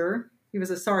officer. He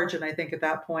was a sergeant, I think, at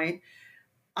that point.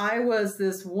 I was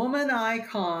this woman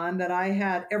icon that I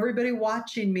had everybody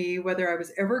watching me, whether I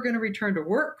was ever going to return to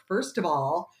work, first of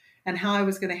all, and how I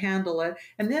was going to handle it.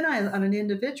 And then on an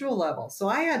individual level. So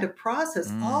I had to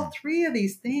process all three of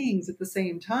these things at the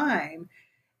same time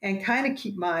and kind of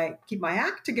keep my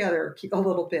act together a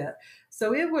little bit.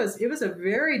 So it was a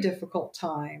very difficult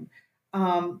time.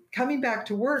 Coming back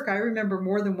to work, I remember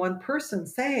more than one person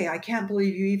say, "I can't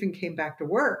believe you even came back to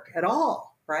work at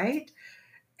all," right?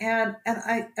 And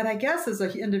I guess as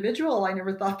an individual, I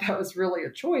never thought that was really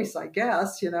a choice, I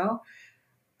guess.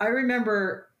 I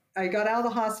remember I got out of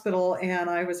the hospital and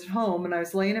I was at home and I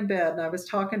was laying in bed and I was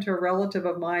talking to a relative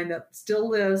of mine that still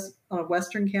lives on a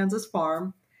Western Kansas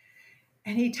farm.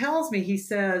 And he tells me, he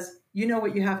says, "You know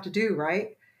what you have to do,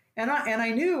 right?" And I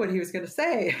knew what he was going to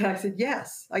say. And I said,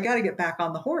 "Yes, I got to get back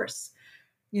on the horse."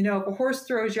 If a horse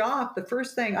throws you off, the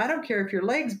first thing, I don't care if your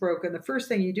leg's broken, the first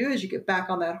thing you do is you get back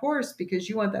on that horse because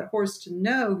you want that horse to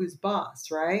know who's boss,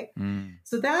 right?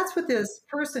 So that's what this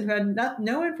person who had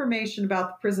no information about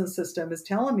the prison system is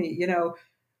telling me, you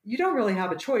don't really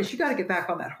have a choice. You got to get back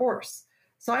on that horse.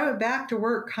 So I went back to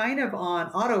work kind of on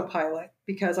autopilot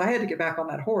because I had to get back on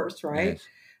that horse, right? Yes.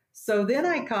 So then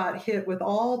I got hit with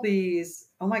all these,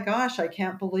 oh my gosh, I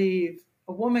can't believe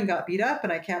a woman got beat up,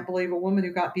 and I can't believe a woman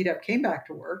who got beat up came back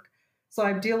to work. So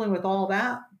I'm dealing with all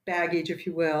that baggage, if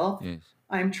you will. Yes.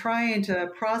 I'm trying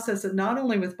to process it not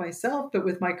only with myself, but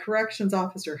with my corrections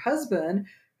officer husband,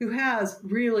 who has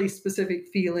really specific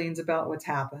feelings about what's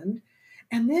happened.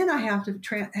 And then I have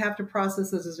to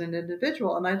process this as an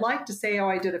individual. And I'd like to say,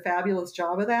 I did a fabulous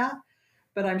job of that,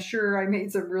 but I'm sure I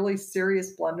made some really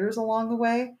serious blunders along the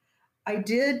way. I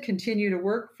did continue to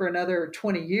work for another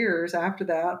 20 years after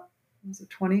that. Was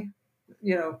it 20?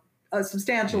 A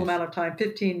substantial amount of time,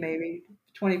 15 maybe,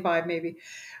 25 maybe.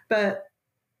 But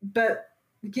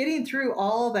getting through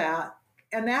all that,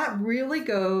 and that really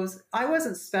goes, I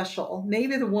wasn't special.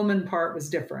 Maybe the woman part was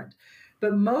different.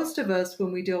 But most of us,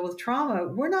 when we deal with trauma,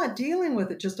 we're not dealing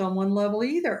with it just on one level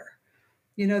either.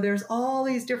 There's all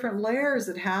these different layers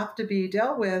that have to be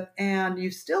dealt with, and you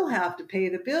still have to pay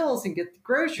the bills and get the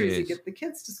groceries and get the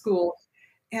kids to school.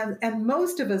 And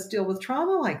most of us deal with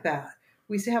trauma like that.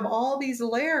 We have all these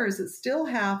layers that still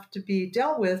have to be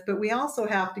dealt with, but we also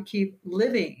have to keep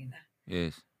living.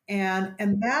 Yes.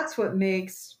 And that's what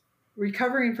makes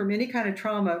recovering from any kind of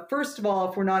trauma, first of all,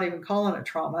 if we're not even calling it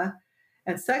trauma,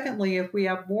 and secondly, if we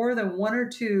have more than one or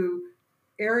two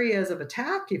areas of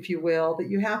attack, if you will, that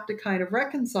you have to kind of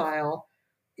reconcile,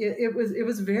 it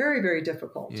was very, very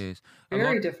difficult. Yes.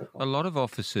 Very difficult. A lot of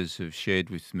officers have shared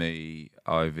with me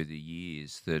over the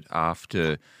years that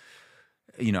after,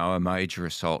 a major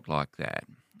assault like that,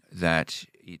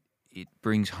 it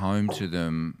brings home to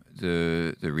them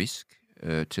the risk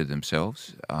to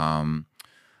themselves.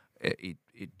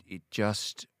 It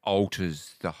just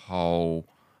alters the whole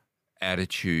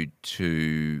attitude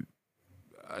to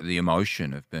the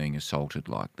emotion of being assaulted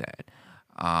like that.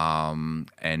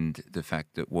 And the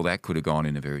fact that, that could have gone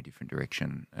in a very different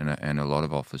direction. And a lot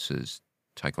of officers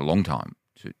take a long time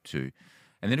to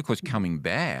and then, of course, coming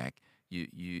back,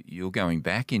 you're going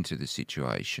back into the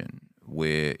situation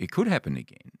where it could happen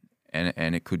again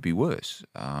and it could be worse.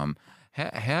 How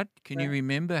can you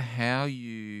remember how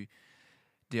you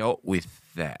dealt with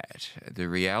that? The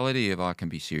reality of I can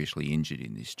be seriously injured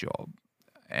in this job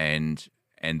and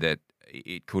that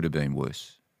it could have been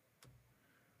worse.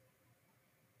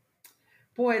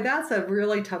 Boy, that's a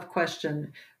really tough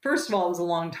question. First of all, it was a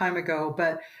long time ago,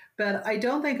 but I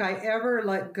don't think I ever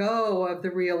let go of the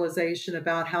realization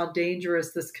about how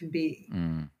dangerous this can be.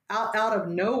 Out of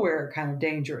nowhere kind of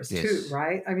dangerous too,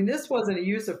 right? I mean, this wasn't a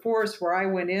use of force where I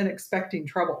went in expecting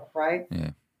trouble, right?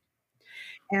 Yeah.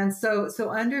 And so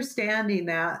understanding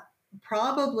that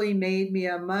probably made me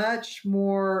a much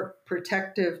more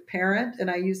protective parent.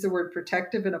 And I use the word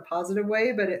protective in a positive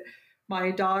way, but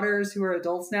my daughters who are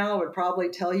adults now would probably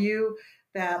tell you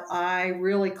that I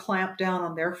really clamped down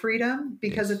on their freedom,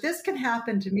 because if this can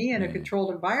happen to me in a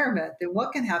controlled environment, then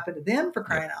what can happen to them, for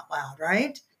crying out loud,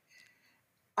 right?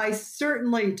 I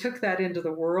certainly took that into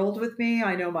the world with me.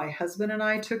 I know my husband and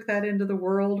I took that into the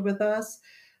world with us,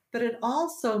 but it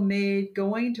also made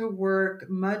going to work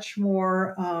much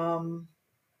more, I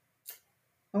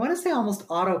want to say almost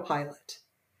autopilot.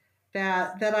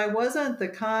 That I wasn't the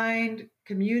kind,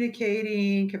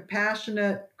 communicating,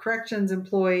 compassionate corrections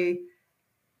employee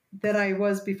that I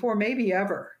was before, maybe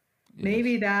ever. Yes.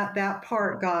 Maybe that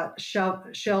part got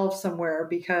shelved somewhere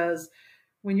because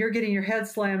when you're getting your head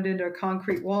slammed into a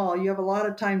concrete wall, you have a lot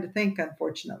of time to think,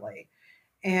 unfortunately.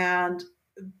 And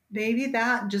maybe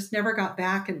that just never got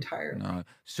back entirely. No,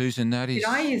 Susan, that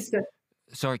I is. used to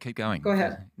Sorry, keep go going.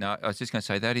 ahead. No, I was just going to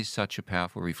say that is such a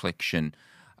powerful reflection,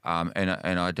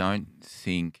 and I don't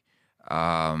think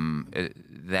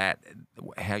that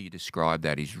how you describe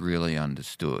that is really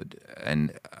understood.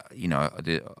 And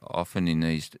often in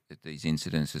these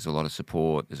incidents, there's a lot of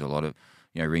support. There's a lot of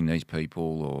ring these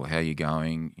people or how you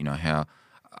going. How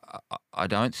I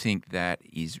don't think that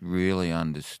is really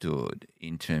understood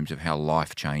in terms of how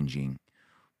life changing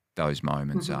those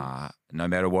moments Hmm. are, no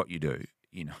matter what you do.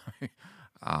 You know.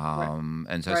 Right,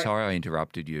 And so right, sorry I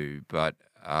interrupted you, but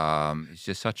it's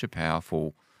just such a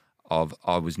powerful of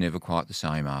I was never quite the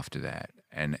same after that.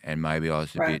 And maybe I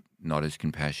was a right. bit not as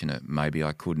compassionate. Maybe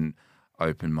I couldn't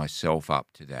open myself up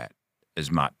to that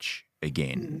as much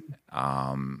again. Mhm.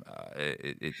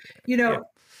 It, it, You yeah. know,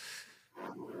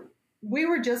 we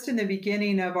were just in the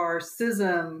beginning of our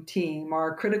CISM team,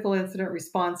 our critical incident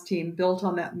response team, built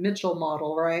on that Mitchell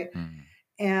model, right? Mm,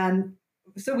 And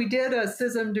so we did a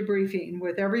CISM debriefing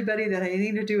with everybody that had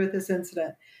anything to do with this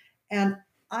incident. And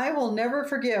I will never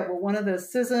forget what one of the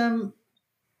CISM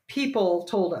people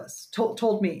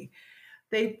told me.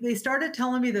 They started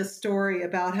telling me this story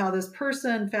about how this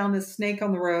person found this snake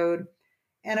on the road,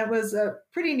 and it was a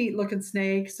pretty neat looking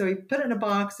snake. So he put it in a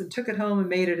box and took it home and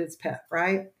made it his pet,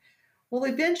 right? Well,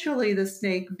 eventually the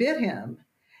snake bit him,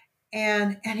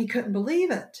 and he couldn't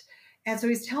believe it. And so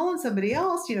he's telling somebody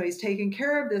else, he's taking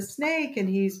care of this snake and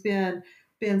he's been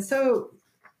so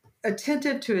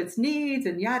attentive to its needs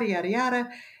and yada yada yada.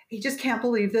 He just can't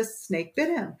believe this snake bit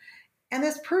him. And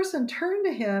this person turned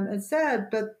to him and said,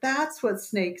 "But that's what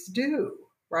snakes do,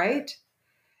 right?"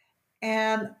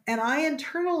 And I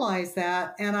internalized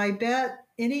that, and I bet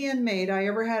any inmate I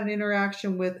ever had an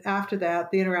interaction with after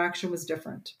that, the interaction was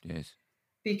different yes.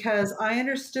 because I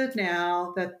understood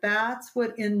now that that's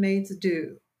what inmates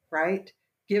do, right?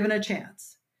 Given a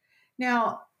chance.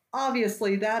 Now,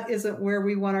 obviously, that isn't where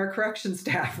we want our correction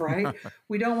staff, right?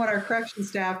 We don't want our correction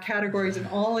staff categorizing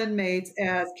all inmates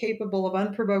as capable of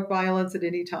unprovoked violence at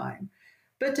any time.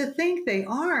 But to think they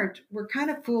aren't, we're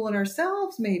kind of fooling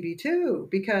ourselves, maybe too,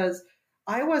 because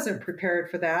I wasn't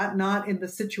prepared for that, not in the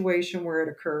situation where it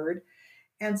occurred.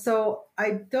 And so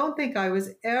I don't think I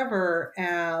was ever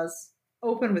as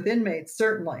open with inmates,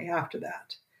 certainly after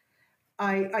that.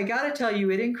 I got to tell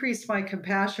you, it increased my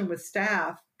compassion with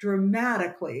staff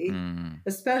dramatically, Mm,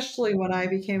 especially when I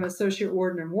became associate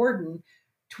warden and warden,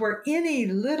 to where any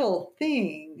little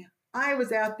thing, I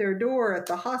was at their door at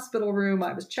the hospital room,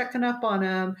 I was checking up on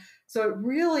them. So it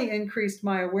really increased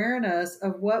my awareness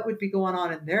of what would be going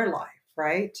on in their life,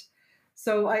 right?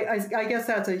 So I guess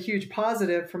that's a huge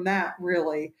positive from that,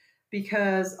 really,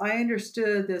 because I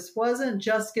understood this wasn't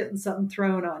just getting something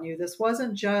thrown on you. This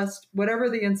wasn't just whatever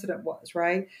the incident was,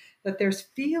 right? That there's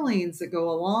feelings that go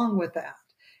along with that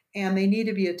and they need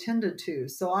to be attended to.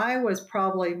 So I was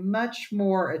probably much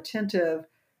more attentive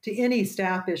to any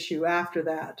staff issue after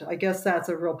that. I guess that's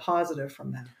a real positive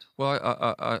from that. well,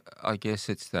 I guess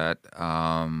it's that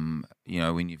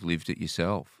when you've lived it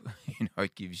yourself,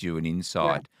 it gives you an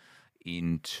Yeah. insight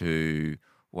into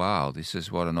wow, this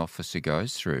is what an officer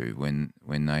goes through when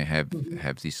they Mhm.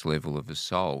 have this level of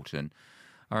assault. And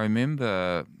I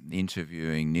remember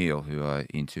interviewing Neil, who I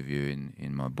interview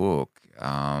in my book.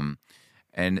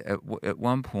 And at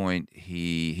one point,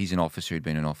 he's an officer. He'd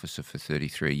been an officer for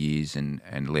 33 years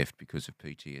and left because of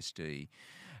PTSD.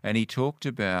 And he talked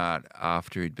about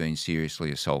after he'd been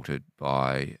seriously assaulted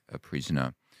by a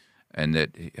prisoner, and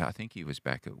that I think he was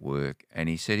back at work, and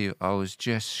he said, I was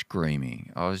just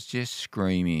screaming. I was just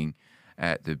screaming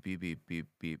at the bip, bip, bip,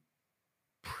 bip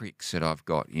pricks that I've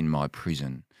got in my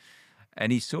prison.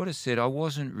 And he sort of said, I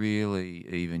wasn't really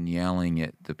even yelling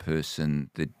at the person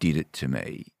that did it to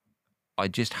me. I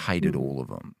just hated Mhm. all of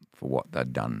them for what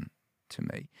they'd done to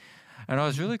me. And I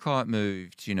was Mhm. really quite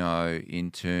moved,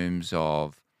 in terms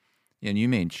of, and you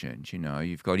mentioned,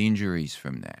 you've got injuries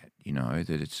from that,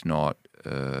 that it's not,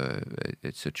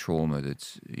 it's a trauma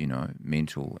that's,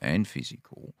 mental and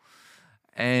physical.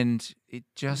 And it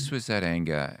just Mhm. was that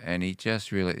anger. And he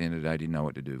just really, at the end of the day, didn't know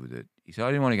what to do with it. He said,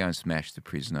 I didn't want to go and smash the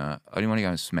prisoner. I didn't want to go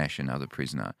and smash another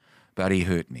prisoner, but he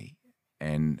hurt me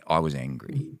and I was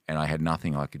angry Mhm. and I had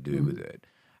nothing I could do with Mhm. it.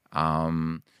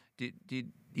 Um, did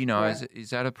you know, Right. is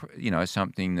that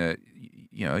something that,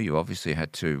 you obviously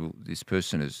had to, this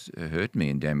person has hurt me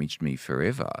and damaged me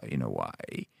forever in a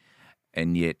way.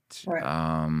 And yet, Right.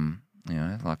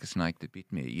 like a snake that bit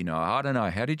me, I don't know.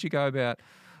 How did you go about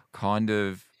kind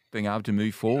of being able to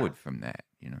move Yeah. forward from that?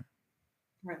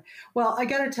 Right. Well, I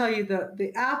got to tell you,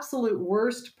 the absolute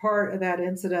worst part of that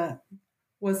incident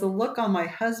was the look on my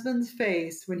husband's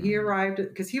face when he Mm, arrived,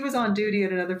 because he was on duty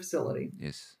at another facility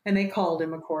yes, and they called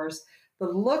him, of course. The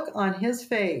look on his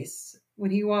face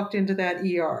when he walked into that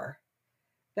ER,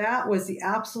 that was the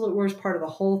absolute worst part of the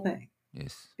whole thing,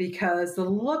 yes, because the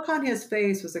look on his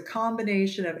face was a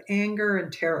combination of anger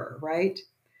and terror, right?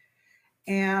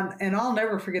 And I'll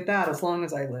never forget that as long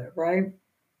as I live, right?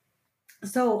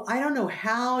 So I don't know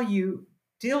how you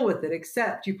deal with it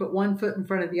except you put one foot in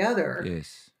front of the other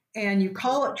yes, and you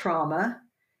call it trauma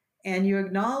and you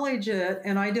acknowledge it.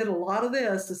 And I did a lot of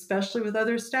this, especially with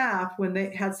other staff when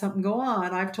they had something go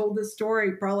on. I've told this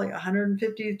story probably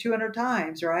 150 to 200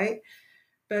 times, right?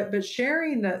 But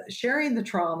sharing the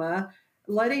trauma,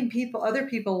 letting other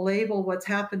people label what's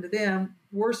happened to them,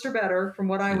 worse or better from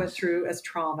what I went yes, through as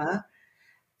trauma,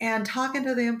 and talking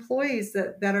to the employees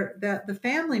that the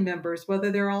family members,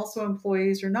 whether they're also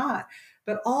employees or not.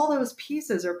 But all those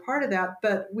pieces are part of that.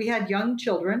 But we had young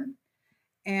children,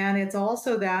 and it's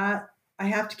also that I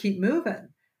have to keep moving.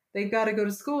 They've got to go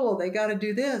to school. They got to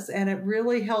do this. And it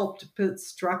really helped put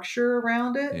structure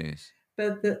around it. yes,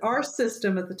 But our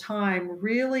system at the time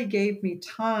really gave me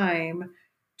time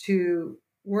to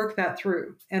work that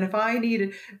through. And if I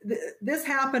needed, this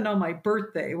happened on my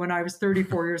birthday when I was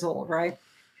 34 years old, right?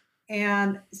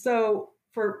 And so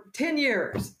for 10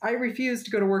 years, I refused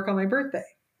to go to work on my birthday.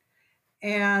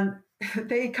 And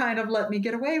they kind of let me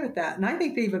get away with that. And I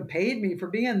think they even paid me for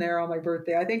being there on my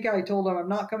birthday. I think I told them I'm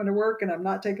not coming to work and I'm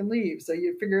not taking leave. So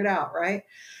you figure it out, right?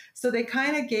 So they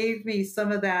kind of gave me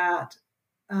some of that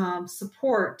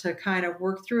support to kind of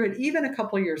work through it, even a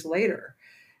couple of years later.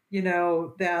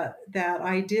 That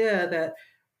idea that,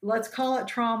 let's call it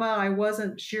trauma. I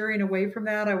wasn't shearing away from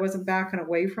that. I wasn't backing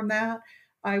away from that.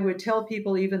 I would tell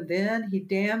people even then, he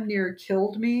damn near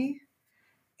killed me.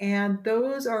 And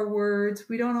those are words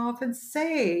we don't often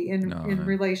say in no,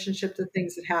 relationship to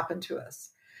things that happen to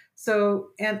us. So,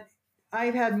 and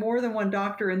I've had more than one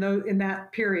doctor in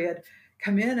that period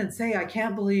come in and say, I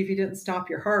can't believe he didn't stop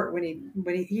your heart when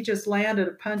he just landed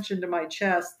a punch into my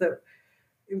chest that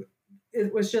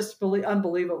it was just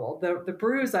unbelievable. The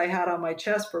bruise I had on my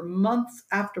chest for months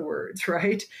afterwards,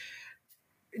 right?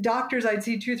 Doctors I'd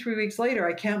see 2, 3 weeks later,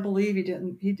 I can't believe it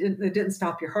didn't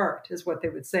stop your heart, is what they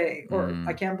would say. Or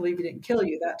I mm, can't believe he didn't kill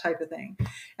you, that type of thing.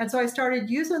 And so I started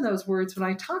using those words when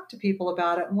I talked to people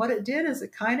about it. And what it did is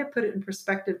it kind of put it in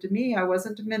perspective to me. I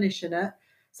wasn't diminishing it.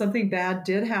 Something bad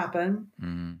did happen,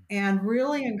 mm, and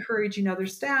really encouraging other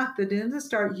staff that then to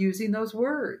start using those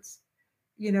words.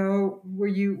 Were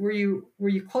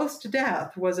you close to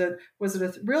death? Was it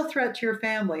a real threat to your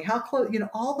family? How close?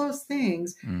 All those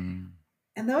things. mm,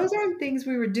 And those aren't things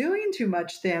we were doing too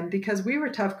much then, because we were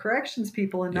tough corrections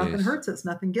people and nothing yes, hurts us,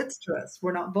 nothing gets to us.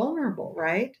 We're not vulnerable,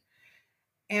 right?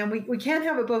 And we can't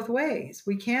have it both ways.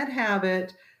 We can't have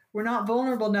it, we're not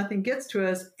vulnerable, nothing gets to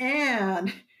us,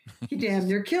 and he damn yes,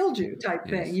 near killed you type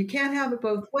thing. yes, You can't have it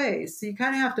both ways. So you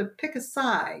kind of have to pick a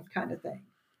side kind of thing.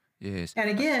 yes, And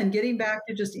again, getting back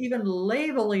to just even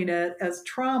labeling it as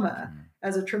trauma, mm,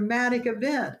 as a traumatic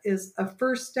event, is a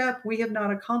first step we have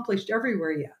not accomplished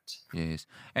everywhere yet. yes.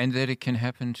 And that it can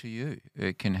happen to you.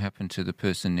 It can happen to the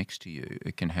person next to you.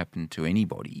 It can happen to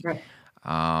anybody. Right.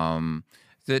 Um,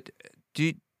 that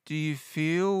do you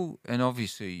feel? And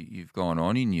obviously, you've gone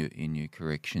on in your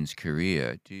corrections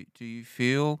career. Do you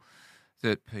feel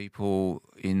that people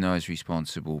in those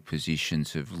responsible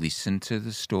positions have listened to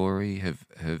the story? Have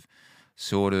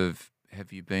sort of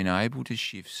have you been able to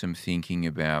shift some thinking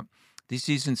about, this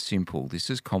isn't simple, this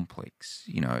is complex,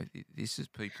 this is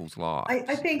people's I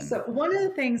lives, think and so. One of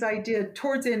the things I did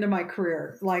towards the end of my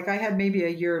career, like I had maybe a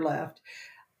year left,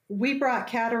 we brought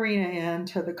Katerina in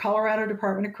to the Colorado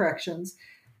Department of Corrections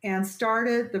and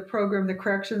started the program, the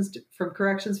Corrections from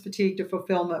Corrections Fatigue to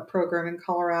Fulfillment program in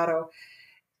Colorado.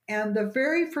 And the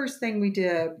very first thing we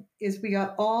did is we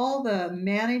got all the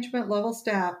management level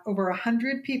staff, over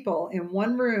 100 people in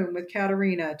one room with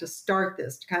Katerina to start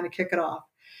this, to kind of kick it off.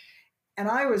 And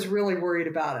I was really worried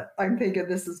about it. I'm thinking,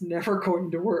 this is never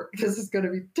going to work. This is going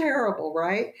to be terrible,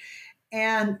 right?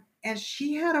 And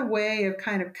she had a way of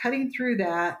kind of cutting through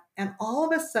that And all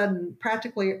of a sudden,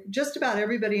 practically just about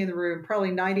everybody in the room,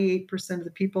 probably 98% of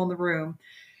the people in the room,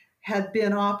 had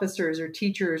been officers or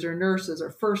teachers or nurses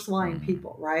or first line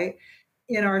people, right,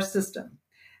 in our system.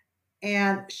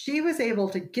 And she was able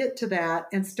to get to that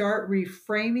and start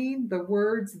reframing the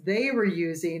words they were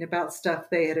using about stuff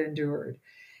they had endured.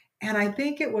 And I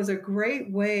think it was a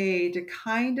great way to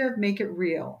kind of make it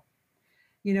real.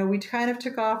 We kind of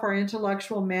took off our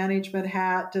intellectual management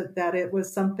hat that it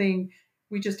was something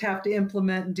we just have to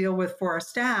implement and deal with for our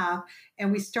staff.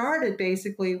 And we started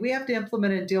basically, we have to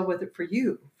implement and deal with it for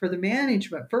you, for the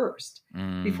management first,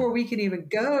 before we can even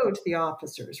go to the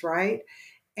officers, right?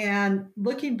 And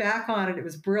looking back on it, it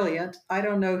was brilliant. I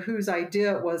don't know whose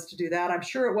idea it was to do that. I'm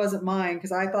sure it wasn't mine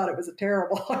because I thought it was a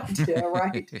terrible idea,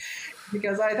 right?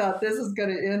 Because I thought this is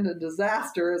going to end in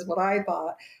disaster, is what I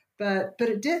thought. But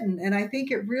it didn't. And I think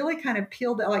it really kind of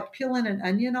peeled, like peeling an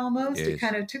onion almost. Yes. It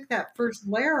kind of took that first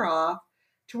layer off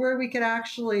to where we could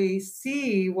actually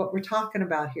see what we're talking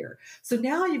about here. So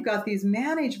now you've got these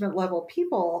management level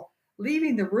people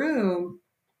leaving the room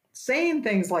saying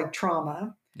things like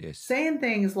trauma, yes, saying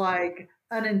things like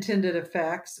unintended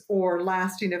effects or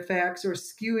lasting effects or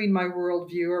skewing my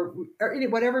worldview or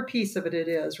whatever piece of it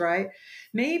is, right?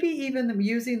 Maybe even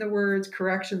using the words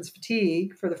corrections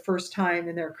fatigue for the first time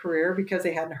in their career because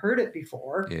they hadn't heard it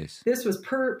before. yes. This was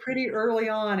pretty early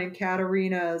on in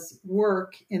Katarina's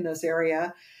work in this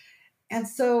area. And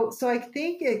so I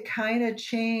think it kind of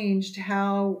changed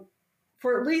how,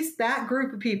 for at least that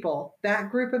group of people, that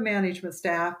group of management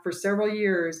staff for several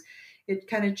years, it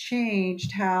kind of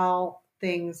changed how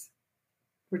things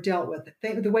were dealt with,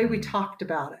 the way we talked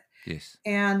about it. Yes.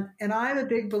 And I'm a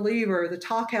big believer the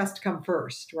talk has to come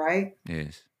first, right?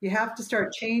 Yes. You have to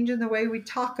start changing the way we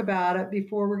talk about it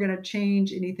before we're going to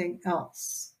change anything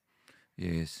else.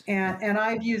 Yes. And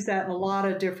I've used that in a lot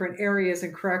of different areas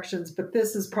and corrections, but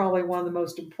this is probably one of the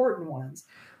most important ones.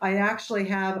 I actually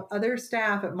have other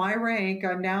staff at my rank.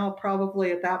 I'm now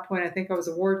probably at that point, I think I was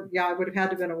a warden. Yeah, I would have had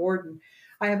to have been a warden.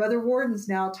 I have other wardens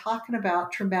now talking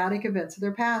about traumatic events of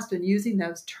their past and using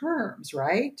those terms,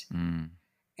 right?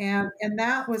 And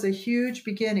that was a huge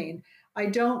beginning. I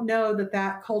don't know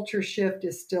that culture shift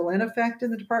is still in effect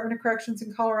in the Department of Corrections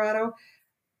in Colorado.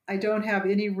 I don't have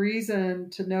any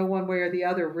reason to know one way or the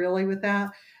other really with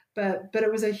that, but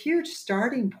it was a huge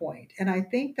starting point. And I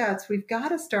think we've got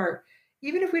to start,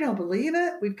 even if we don't believe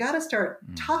it, we've got to start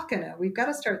talking it. We've got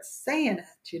to start saying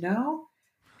it,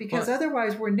 because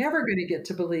otherwise we're never going to get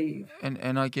to believe.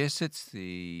 And I guess it's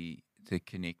the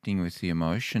connecting with the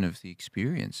emotion of the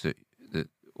experience that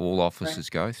all officers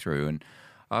go through. And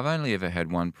I've only ever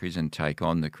had one prison take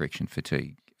on the correction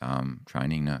fatigue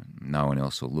training. No one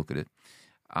else will look at it.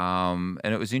 And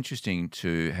it was interesting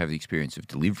to have the experience of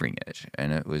delivering it.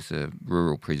 And it was a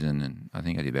rural prison, and I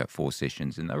think I did about 4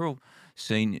 sessions. And they were all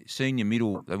senior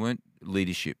middle. They weren't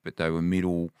leadership, but they were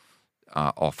middle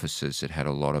officers that had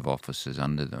a lot of officers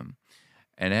under them.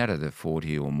 And out of the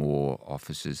 40 or more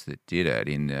officers that did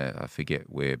it, I forget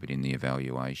where, but in the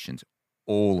evaluations,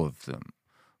 all of them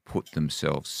put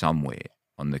themselves somewhere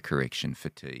on the correction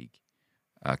fatigue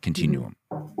continuum.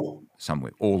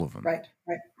 Somewhere, all of them. Right.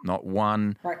 Not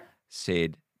one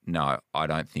said, no, I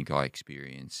don't think I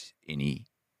experience any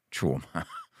trauma.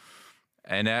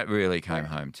 And that really came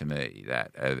home to me,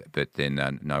 but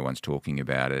then no one's talking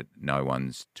about it. No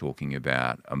one's talking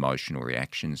about emotional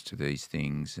reactions to these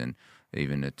things. And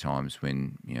even at times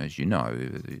when, as you know,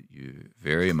 you're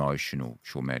very emotional,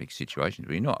 traumatic situations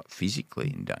where you're not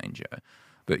physically in danger,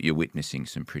 but you're witnessing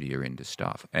some pretty horrendous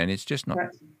stuff. And it's just not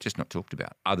talked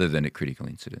about other than at critical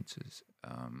incidences.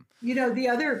 The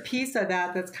other piece of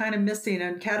that's kind of missing,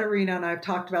 and Katarina and I have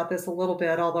talked about this a little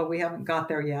bit, although we haven't got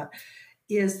there yet,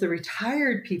 is the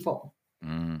retired people.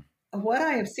 What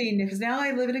I have seen, because now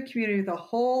I live in a community with a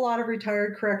whole lot of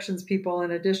retired corrections people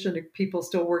in addition to people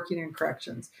still working in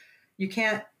corrections.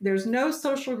 There's no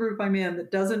social group I'm in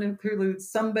that doesn't include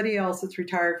somebody else that's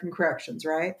retired from corrections,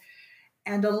 right?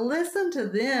 And to listen to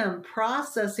them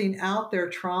processing out their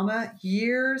trauma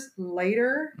years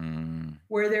later,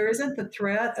 where there isn't the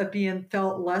threat of being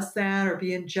felt less than or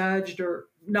being judged, or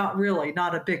not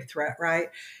a big threat, right?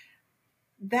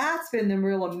 That's been the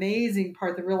real amazing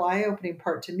part, the real eye-opening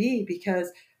part to me,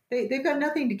 because they've got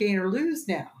nothing to gain or lose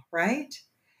now, right?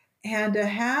 And to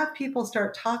have people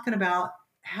start talking about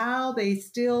how they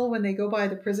still, when they go by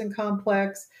the prison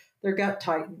complex, their gut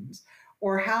tightens.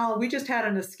 Or how we just had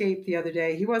an escape the other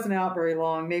day. He wasn't out very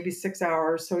long, maybe 6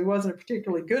 hours, so he wasn't a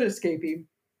particularly good escapee.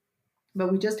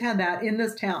 But we just had that in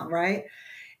this town, right?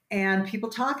 And people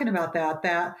talking about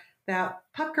that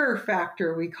pucker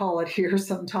factor, we call it here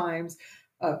sometimes,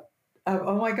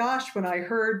 oh my gosh, when I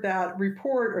heard that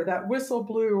report or that whistle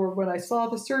blew, or when I saw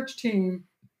the search team,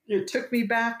 it took me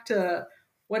back to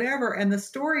whatever. And the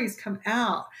stories come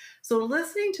out. So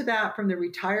listening to that from the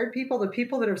retired people, the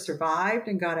people that have survived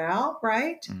and got out,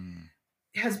 right, Mm.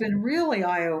 has been really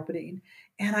eye opening.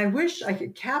 And I wish I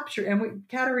could capture, and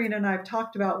Katerina and I have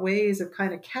talked about ways of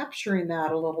kind of capturing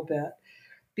that a little bit,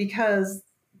 because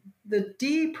the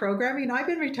deprogramming, I've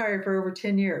been retired for over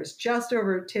 10 years, just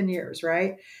over 10 years,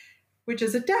 right? Which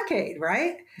is a decade,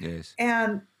 right? Yes.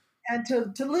 And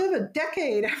to live a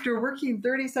decade after working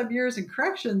 30 some years in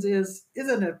corrections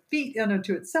isn't a feat in and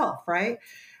to itself, right?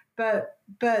 But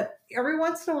every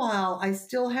once in a while I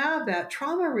still have that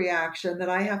trauma reaction that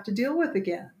I have to deal with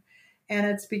again. And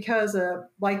it's because of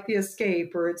like the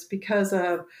escape, or it's because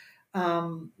of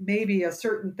maybe a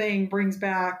certain thing brings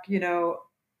back,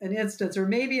 an instance, or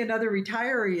maybe another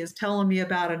retiree is telling me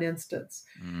about an instance.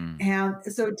 Mm. And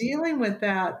so dealing with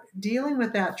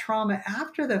that trauma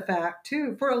after the fact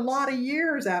too, for a lot of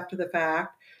years after the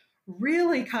fact,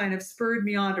 really kind of spurred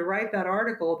me on to write that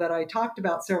article that I talked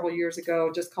about several years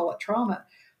ago, just call it trauma.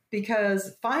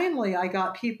 Because finally I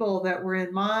got people that were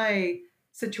in my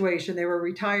situation. They were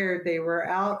retired, they were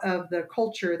out of the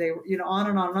culture, they were, on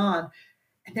and on and on.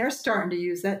 And they're starting to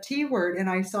use that T word. And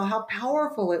I saw how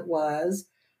powerful it was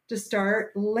to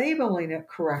start labeling it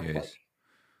correctly. Yes.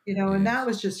 And that Yes.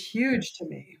 was just huge to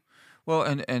me. Well,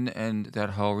 and that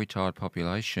whole retired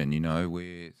population,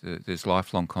 where there's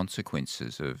lifelong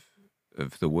consequences of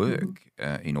the Mhm. work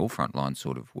in all frontline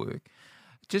sort of work.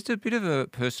 Just a bit of a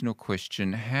personal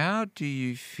question: how do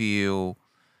you feel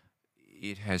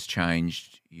it has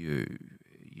changed you?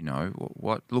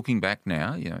 What looking back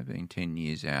now, being 10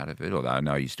 years out of it, although I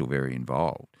know you're still very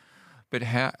involved, but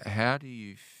how do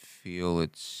you feel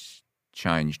it's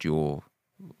changed your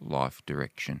life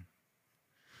direction?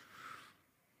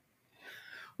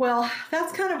 Well,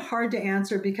 that's kind of hard to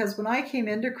answer because when I came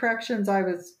into corrections, I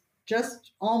was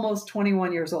just almost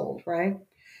 21 years old, right?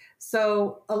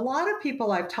 So a lot of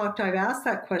people I've asked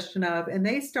that question of, and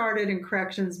they started in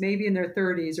corrections maybe in their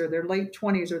 30s or their late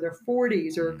 20s or their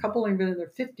 40s, or a Mm. couple even in their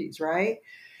 50s, right?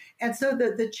 And so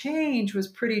the change was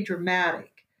pretty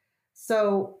dramatic.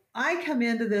 So I come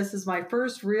into this as my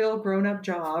first real grown up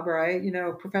job, right?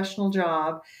 Professional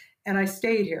job. And I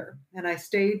stayed here and I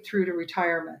stayed through to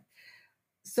retirement.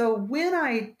 So when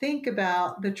I think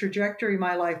about the trajectory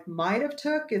my life might have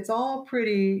took, it's all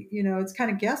pretty, it's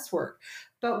kind of guesswork.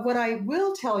 But what I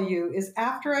will tell you is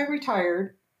after I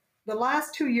retired, the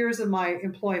last 2 years of my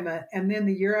employment, and then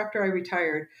the year after I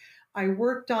retired, I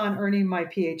worked on earning my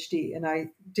PhD and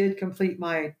I did complete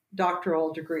my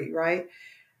doctoral degree, right?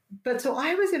 But so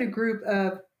I was in a group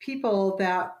of people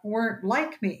that weren't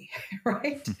like me,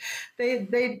 right?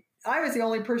 I was the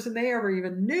only person they ever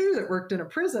even knew that worked in a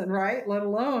prison, right? Let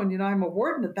alone, I'm a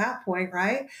warden at that point,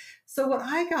 right? So what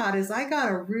I got is I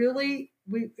got a really,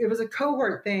 it was a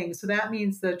cohort thing. So that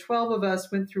means the 12 of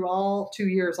us went through all 2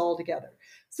 years all together.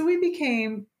 So we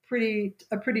became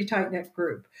a pretty tight knit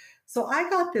group. So I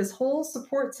got this whole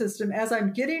support system as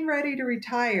I'm getting ready to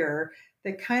retire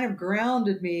that kind of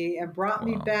grounded me and brought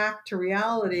me Wow. back to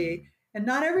reality. Mm. And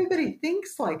not everybody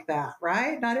thinks like that,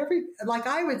 right? Like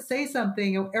I would say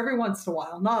something every once in a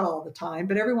while, not all the time,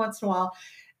 but every once in a while.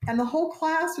 And the whole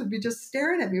class would be just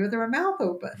staring at me with their mouth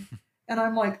open. And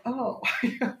I'm like, oh,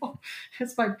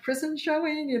 is my prison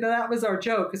showing? That was our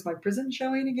joke. Is my prison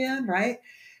showing again? Right.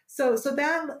 So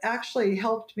that actually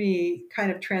helped me kind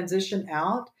of transition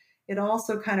out. It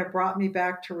also kind of brought me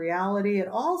back to reality. It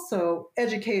also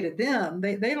educated them.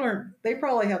 They learned, they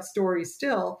probably have stories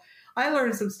still. I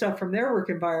learned some stuff from their work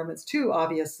environments too,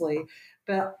 obviously.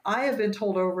 But I have been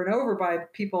told over and over by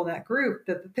people in that group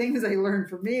that the things they learned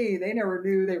from me, they never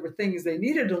knew they were things they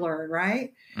needed to learn,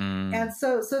 right? Mm. And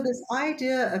so this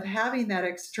idea of having that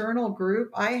external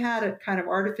group, I had it kind of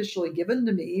artificially given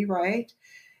to me, right?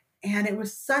 And it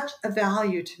was such a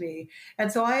value to me.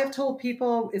 And so I have told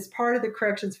people, it's part of the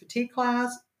corrections fatigue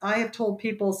class. I have told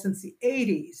people since the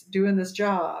 80s doing this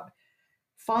job,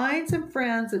 find some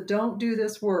friends that don't do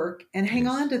this work and hang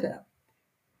on Yes. to them.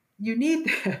 You need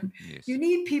them. You Yes.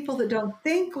 need people that don't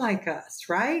think like us,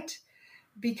 right?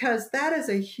 Because that is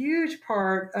a huge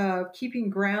part of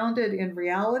keeping grounded in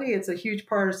reality. It's a huge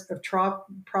part of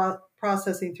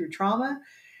processing through trauma.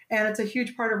 And it's a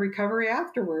huge part of recovery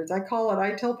afterwards. I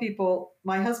tell people,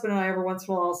 my husband and I, every once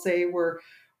in a while, say we're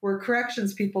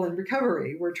corrections people in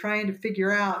recovery. We're trying to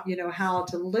figure out, how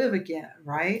to live again,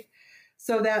 right?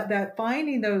 So that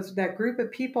finding that group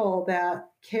of people that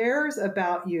cares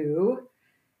about you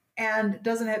and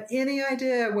doesn't have any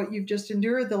idea what you've just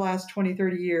endured the last 20,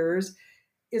 30 years,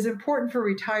 is important for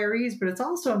retirees, but it's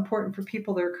also important for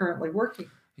people that are currently working.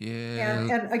 Yeah.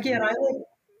 And again,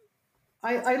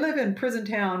 I live in prison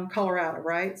town, Colorado,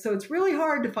 right? So it's really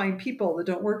hard to find people that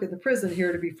don't work in the prison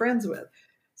here to be friends with.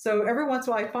 So every once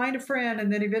in a while, I find a friend,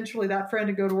 and then eventually that friend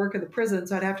would go to work in the prison,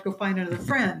 so I'd have to go find another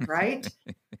friend, right?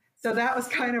 So that was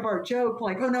kind of our joke,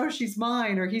 like, oh no, she's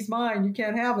mine or he's mine, you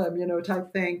can't have him,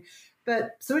 type thing.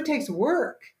 But so it takes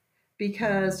work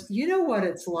because you know what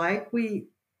it's like. We,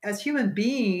 as human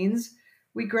beings,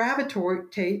 we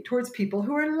gravitate towards people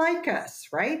who are like us,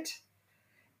 right?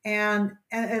 And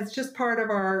it's just part of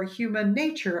our human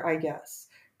nature, I guess,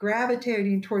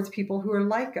 gravitating towards people who are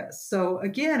like us. So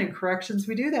again, in corrections,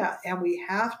 we do that, and we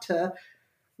have to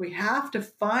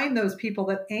find those people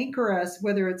that anchor us,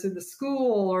 whether it's in the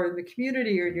school or in the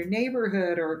community or in your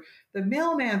neighborhood or the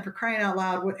mailman, for crying out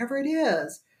loud, whatever it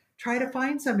is. Try to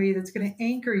find somebody that's going to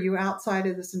anchor you outside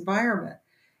of this environment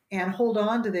and hold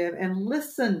on to them and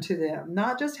listen to them,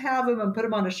 not just have them and put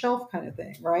them on a shelf kind of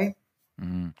thing, right?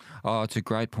 Mm. Oh, it's a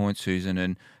great point, Susan.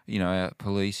 And, our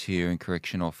police here and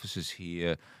correction officers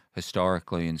here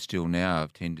historically and still now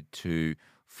have tended to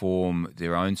form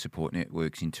their own support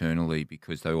networks internally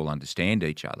because they all understand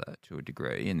each other to a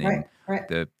degree, and then right.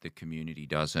 the community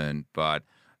doesn't. But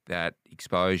that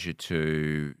exposure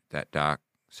to that dark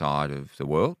side of the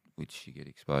world, which you get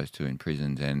exposed to in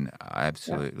prisons, and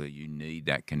absolutely you need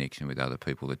that connection with other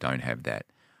people that don't have that.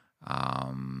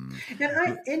 And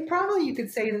probably you could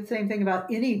say the same thing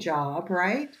about any job,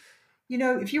 right?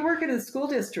 If you work in a school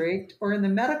district or in the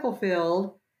medical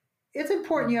field, it's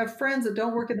important you have friends that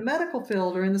don't work in the medical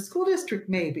field or in the school district,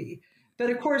 maybe. But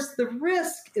of course, the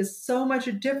risk is so much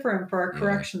different for our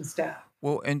correction staff.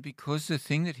 Well, and because the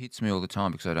thing that hits me all the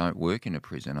time, because I don't work in a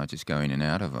prison, I just go in and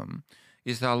out of them,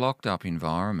 is they're locked up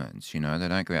environments. They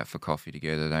don't go out for coffee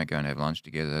together, they don't go and have lunch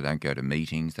together, they don't go to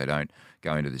meetings, they don't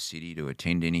go into the city to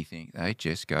attend anything. They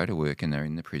just go to work and they're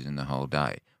in the prison the whole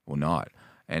day or night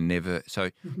and never. So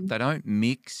they don't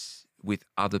mix with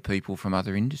other people from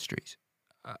other industries.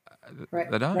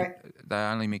 They don't. Right. They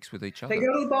only mix with each other. They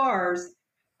go to the bars.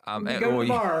 They go to the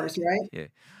bars,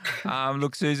 right? Yeah.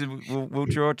 Look, Susan, we'll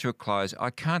draw it to a close. I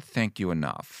can't thank you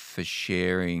enough for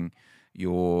sharing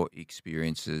your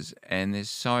experiences, and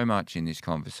there's so much in this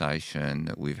conversation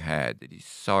that we've had that is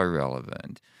so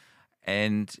relevant.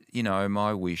 And,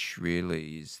 my wish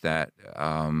really is that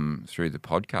through the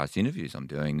podcast interviews I'm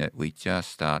doing, that we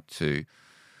just start to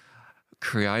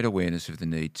create awareness of the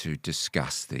need to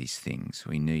discuss these things.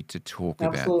 We need to talk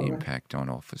about the impact on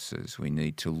officers. We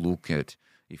need to look at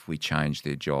if we change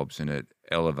their jobs and it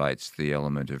elevates the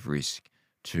element of risk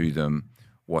to them,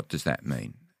 what does that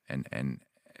mean? And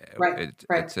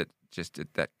it's just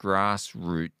at that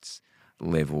grassroots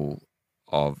level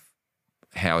of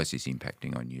how is this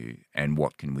impacting on you and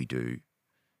what can we do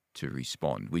to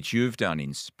respond, which you've done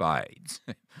in spades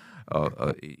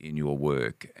in your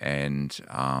work, and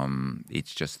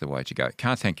it's just the way to go.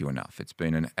 Can't thank you enough. It's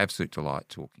been an absolute delight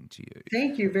talking to you.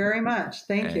 Thank you very much.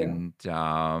 Thank you. And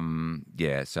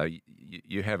so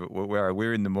you have it.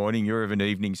 We're in the morning, you're of an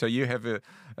evening, so you have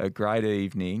a great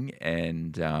evening,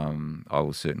 and I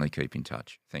will certainly keep in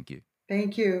touch. Thank you.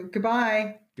 Thank you.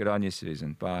 Goodbye. Good on you,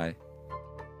 Susan. Bye.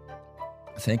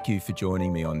 Thank you for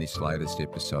joining me on this latest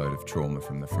episode of Trauma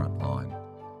from the Frontline.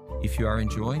 If you are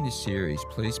enjoying this series,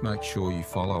 please make sure you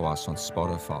follow us on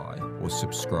Spotify or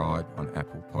subscribe on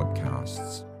Apple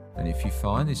Podcasts. And if you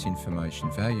find this information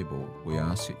valuable, we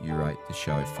ask that you rate the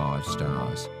show 5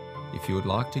 stars. If you would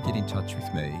like to get in touch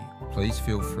with me, please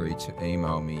feel free to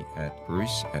email me at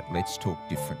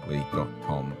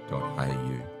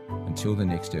bruce@letstalkdifferently.com.au. Until the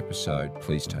next episode,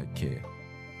 please take care.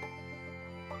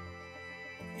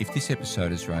 If this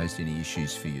episode has raised any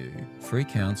issues for you, free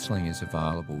counselling is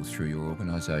available through your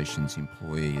organisation's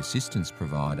employee assistance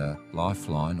provider,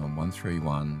 Lifeline on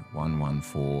 131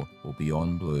 114 or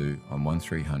Beyond Blue on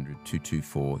 1300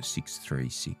 224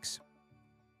 636.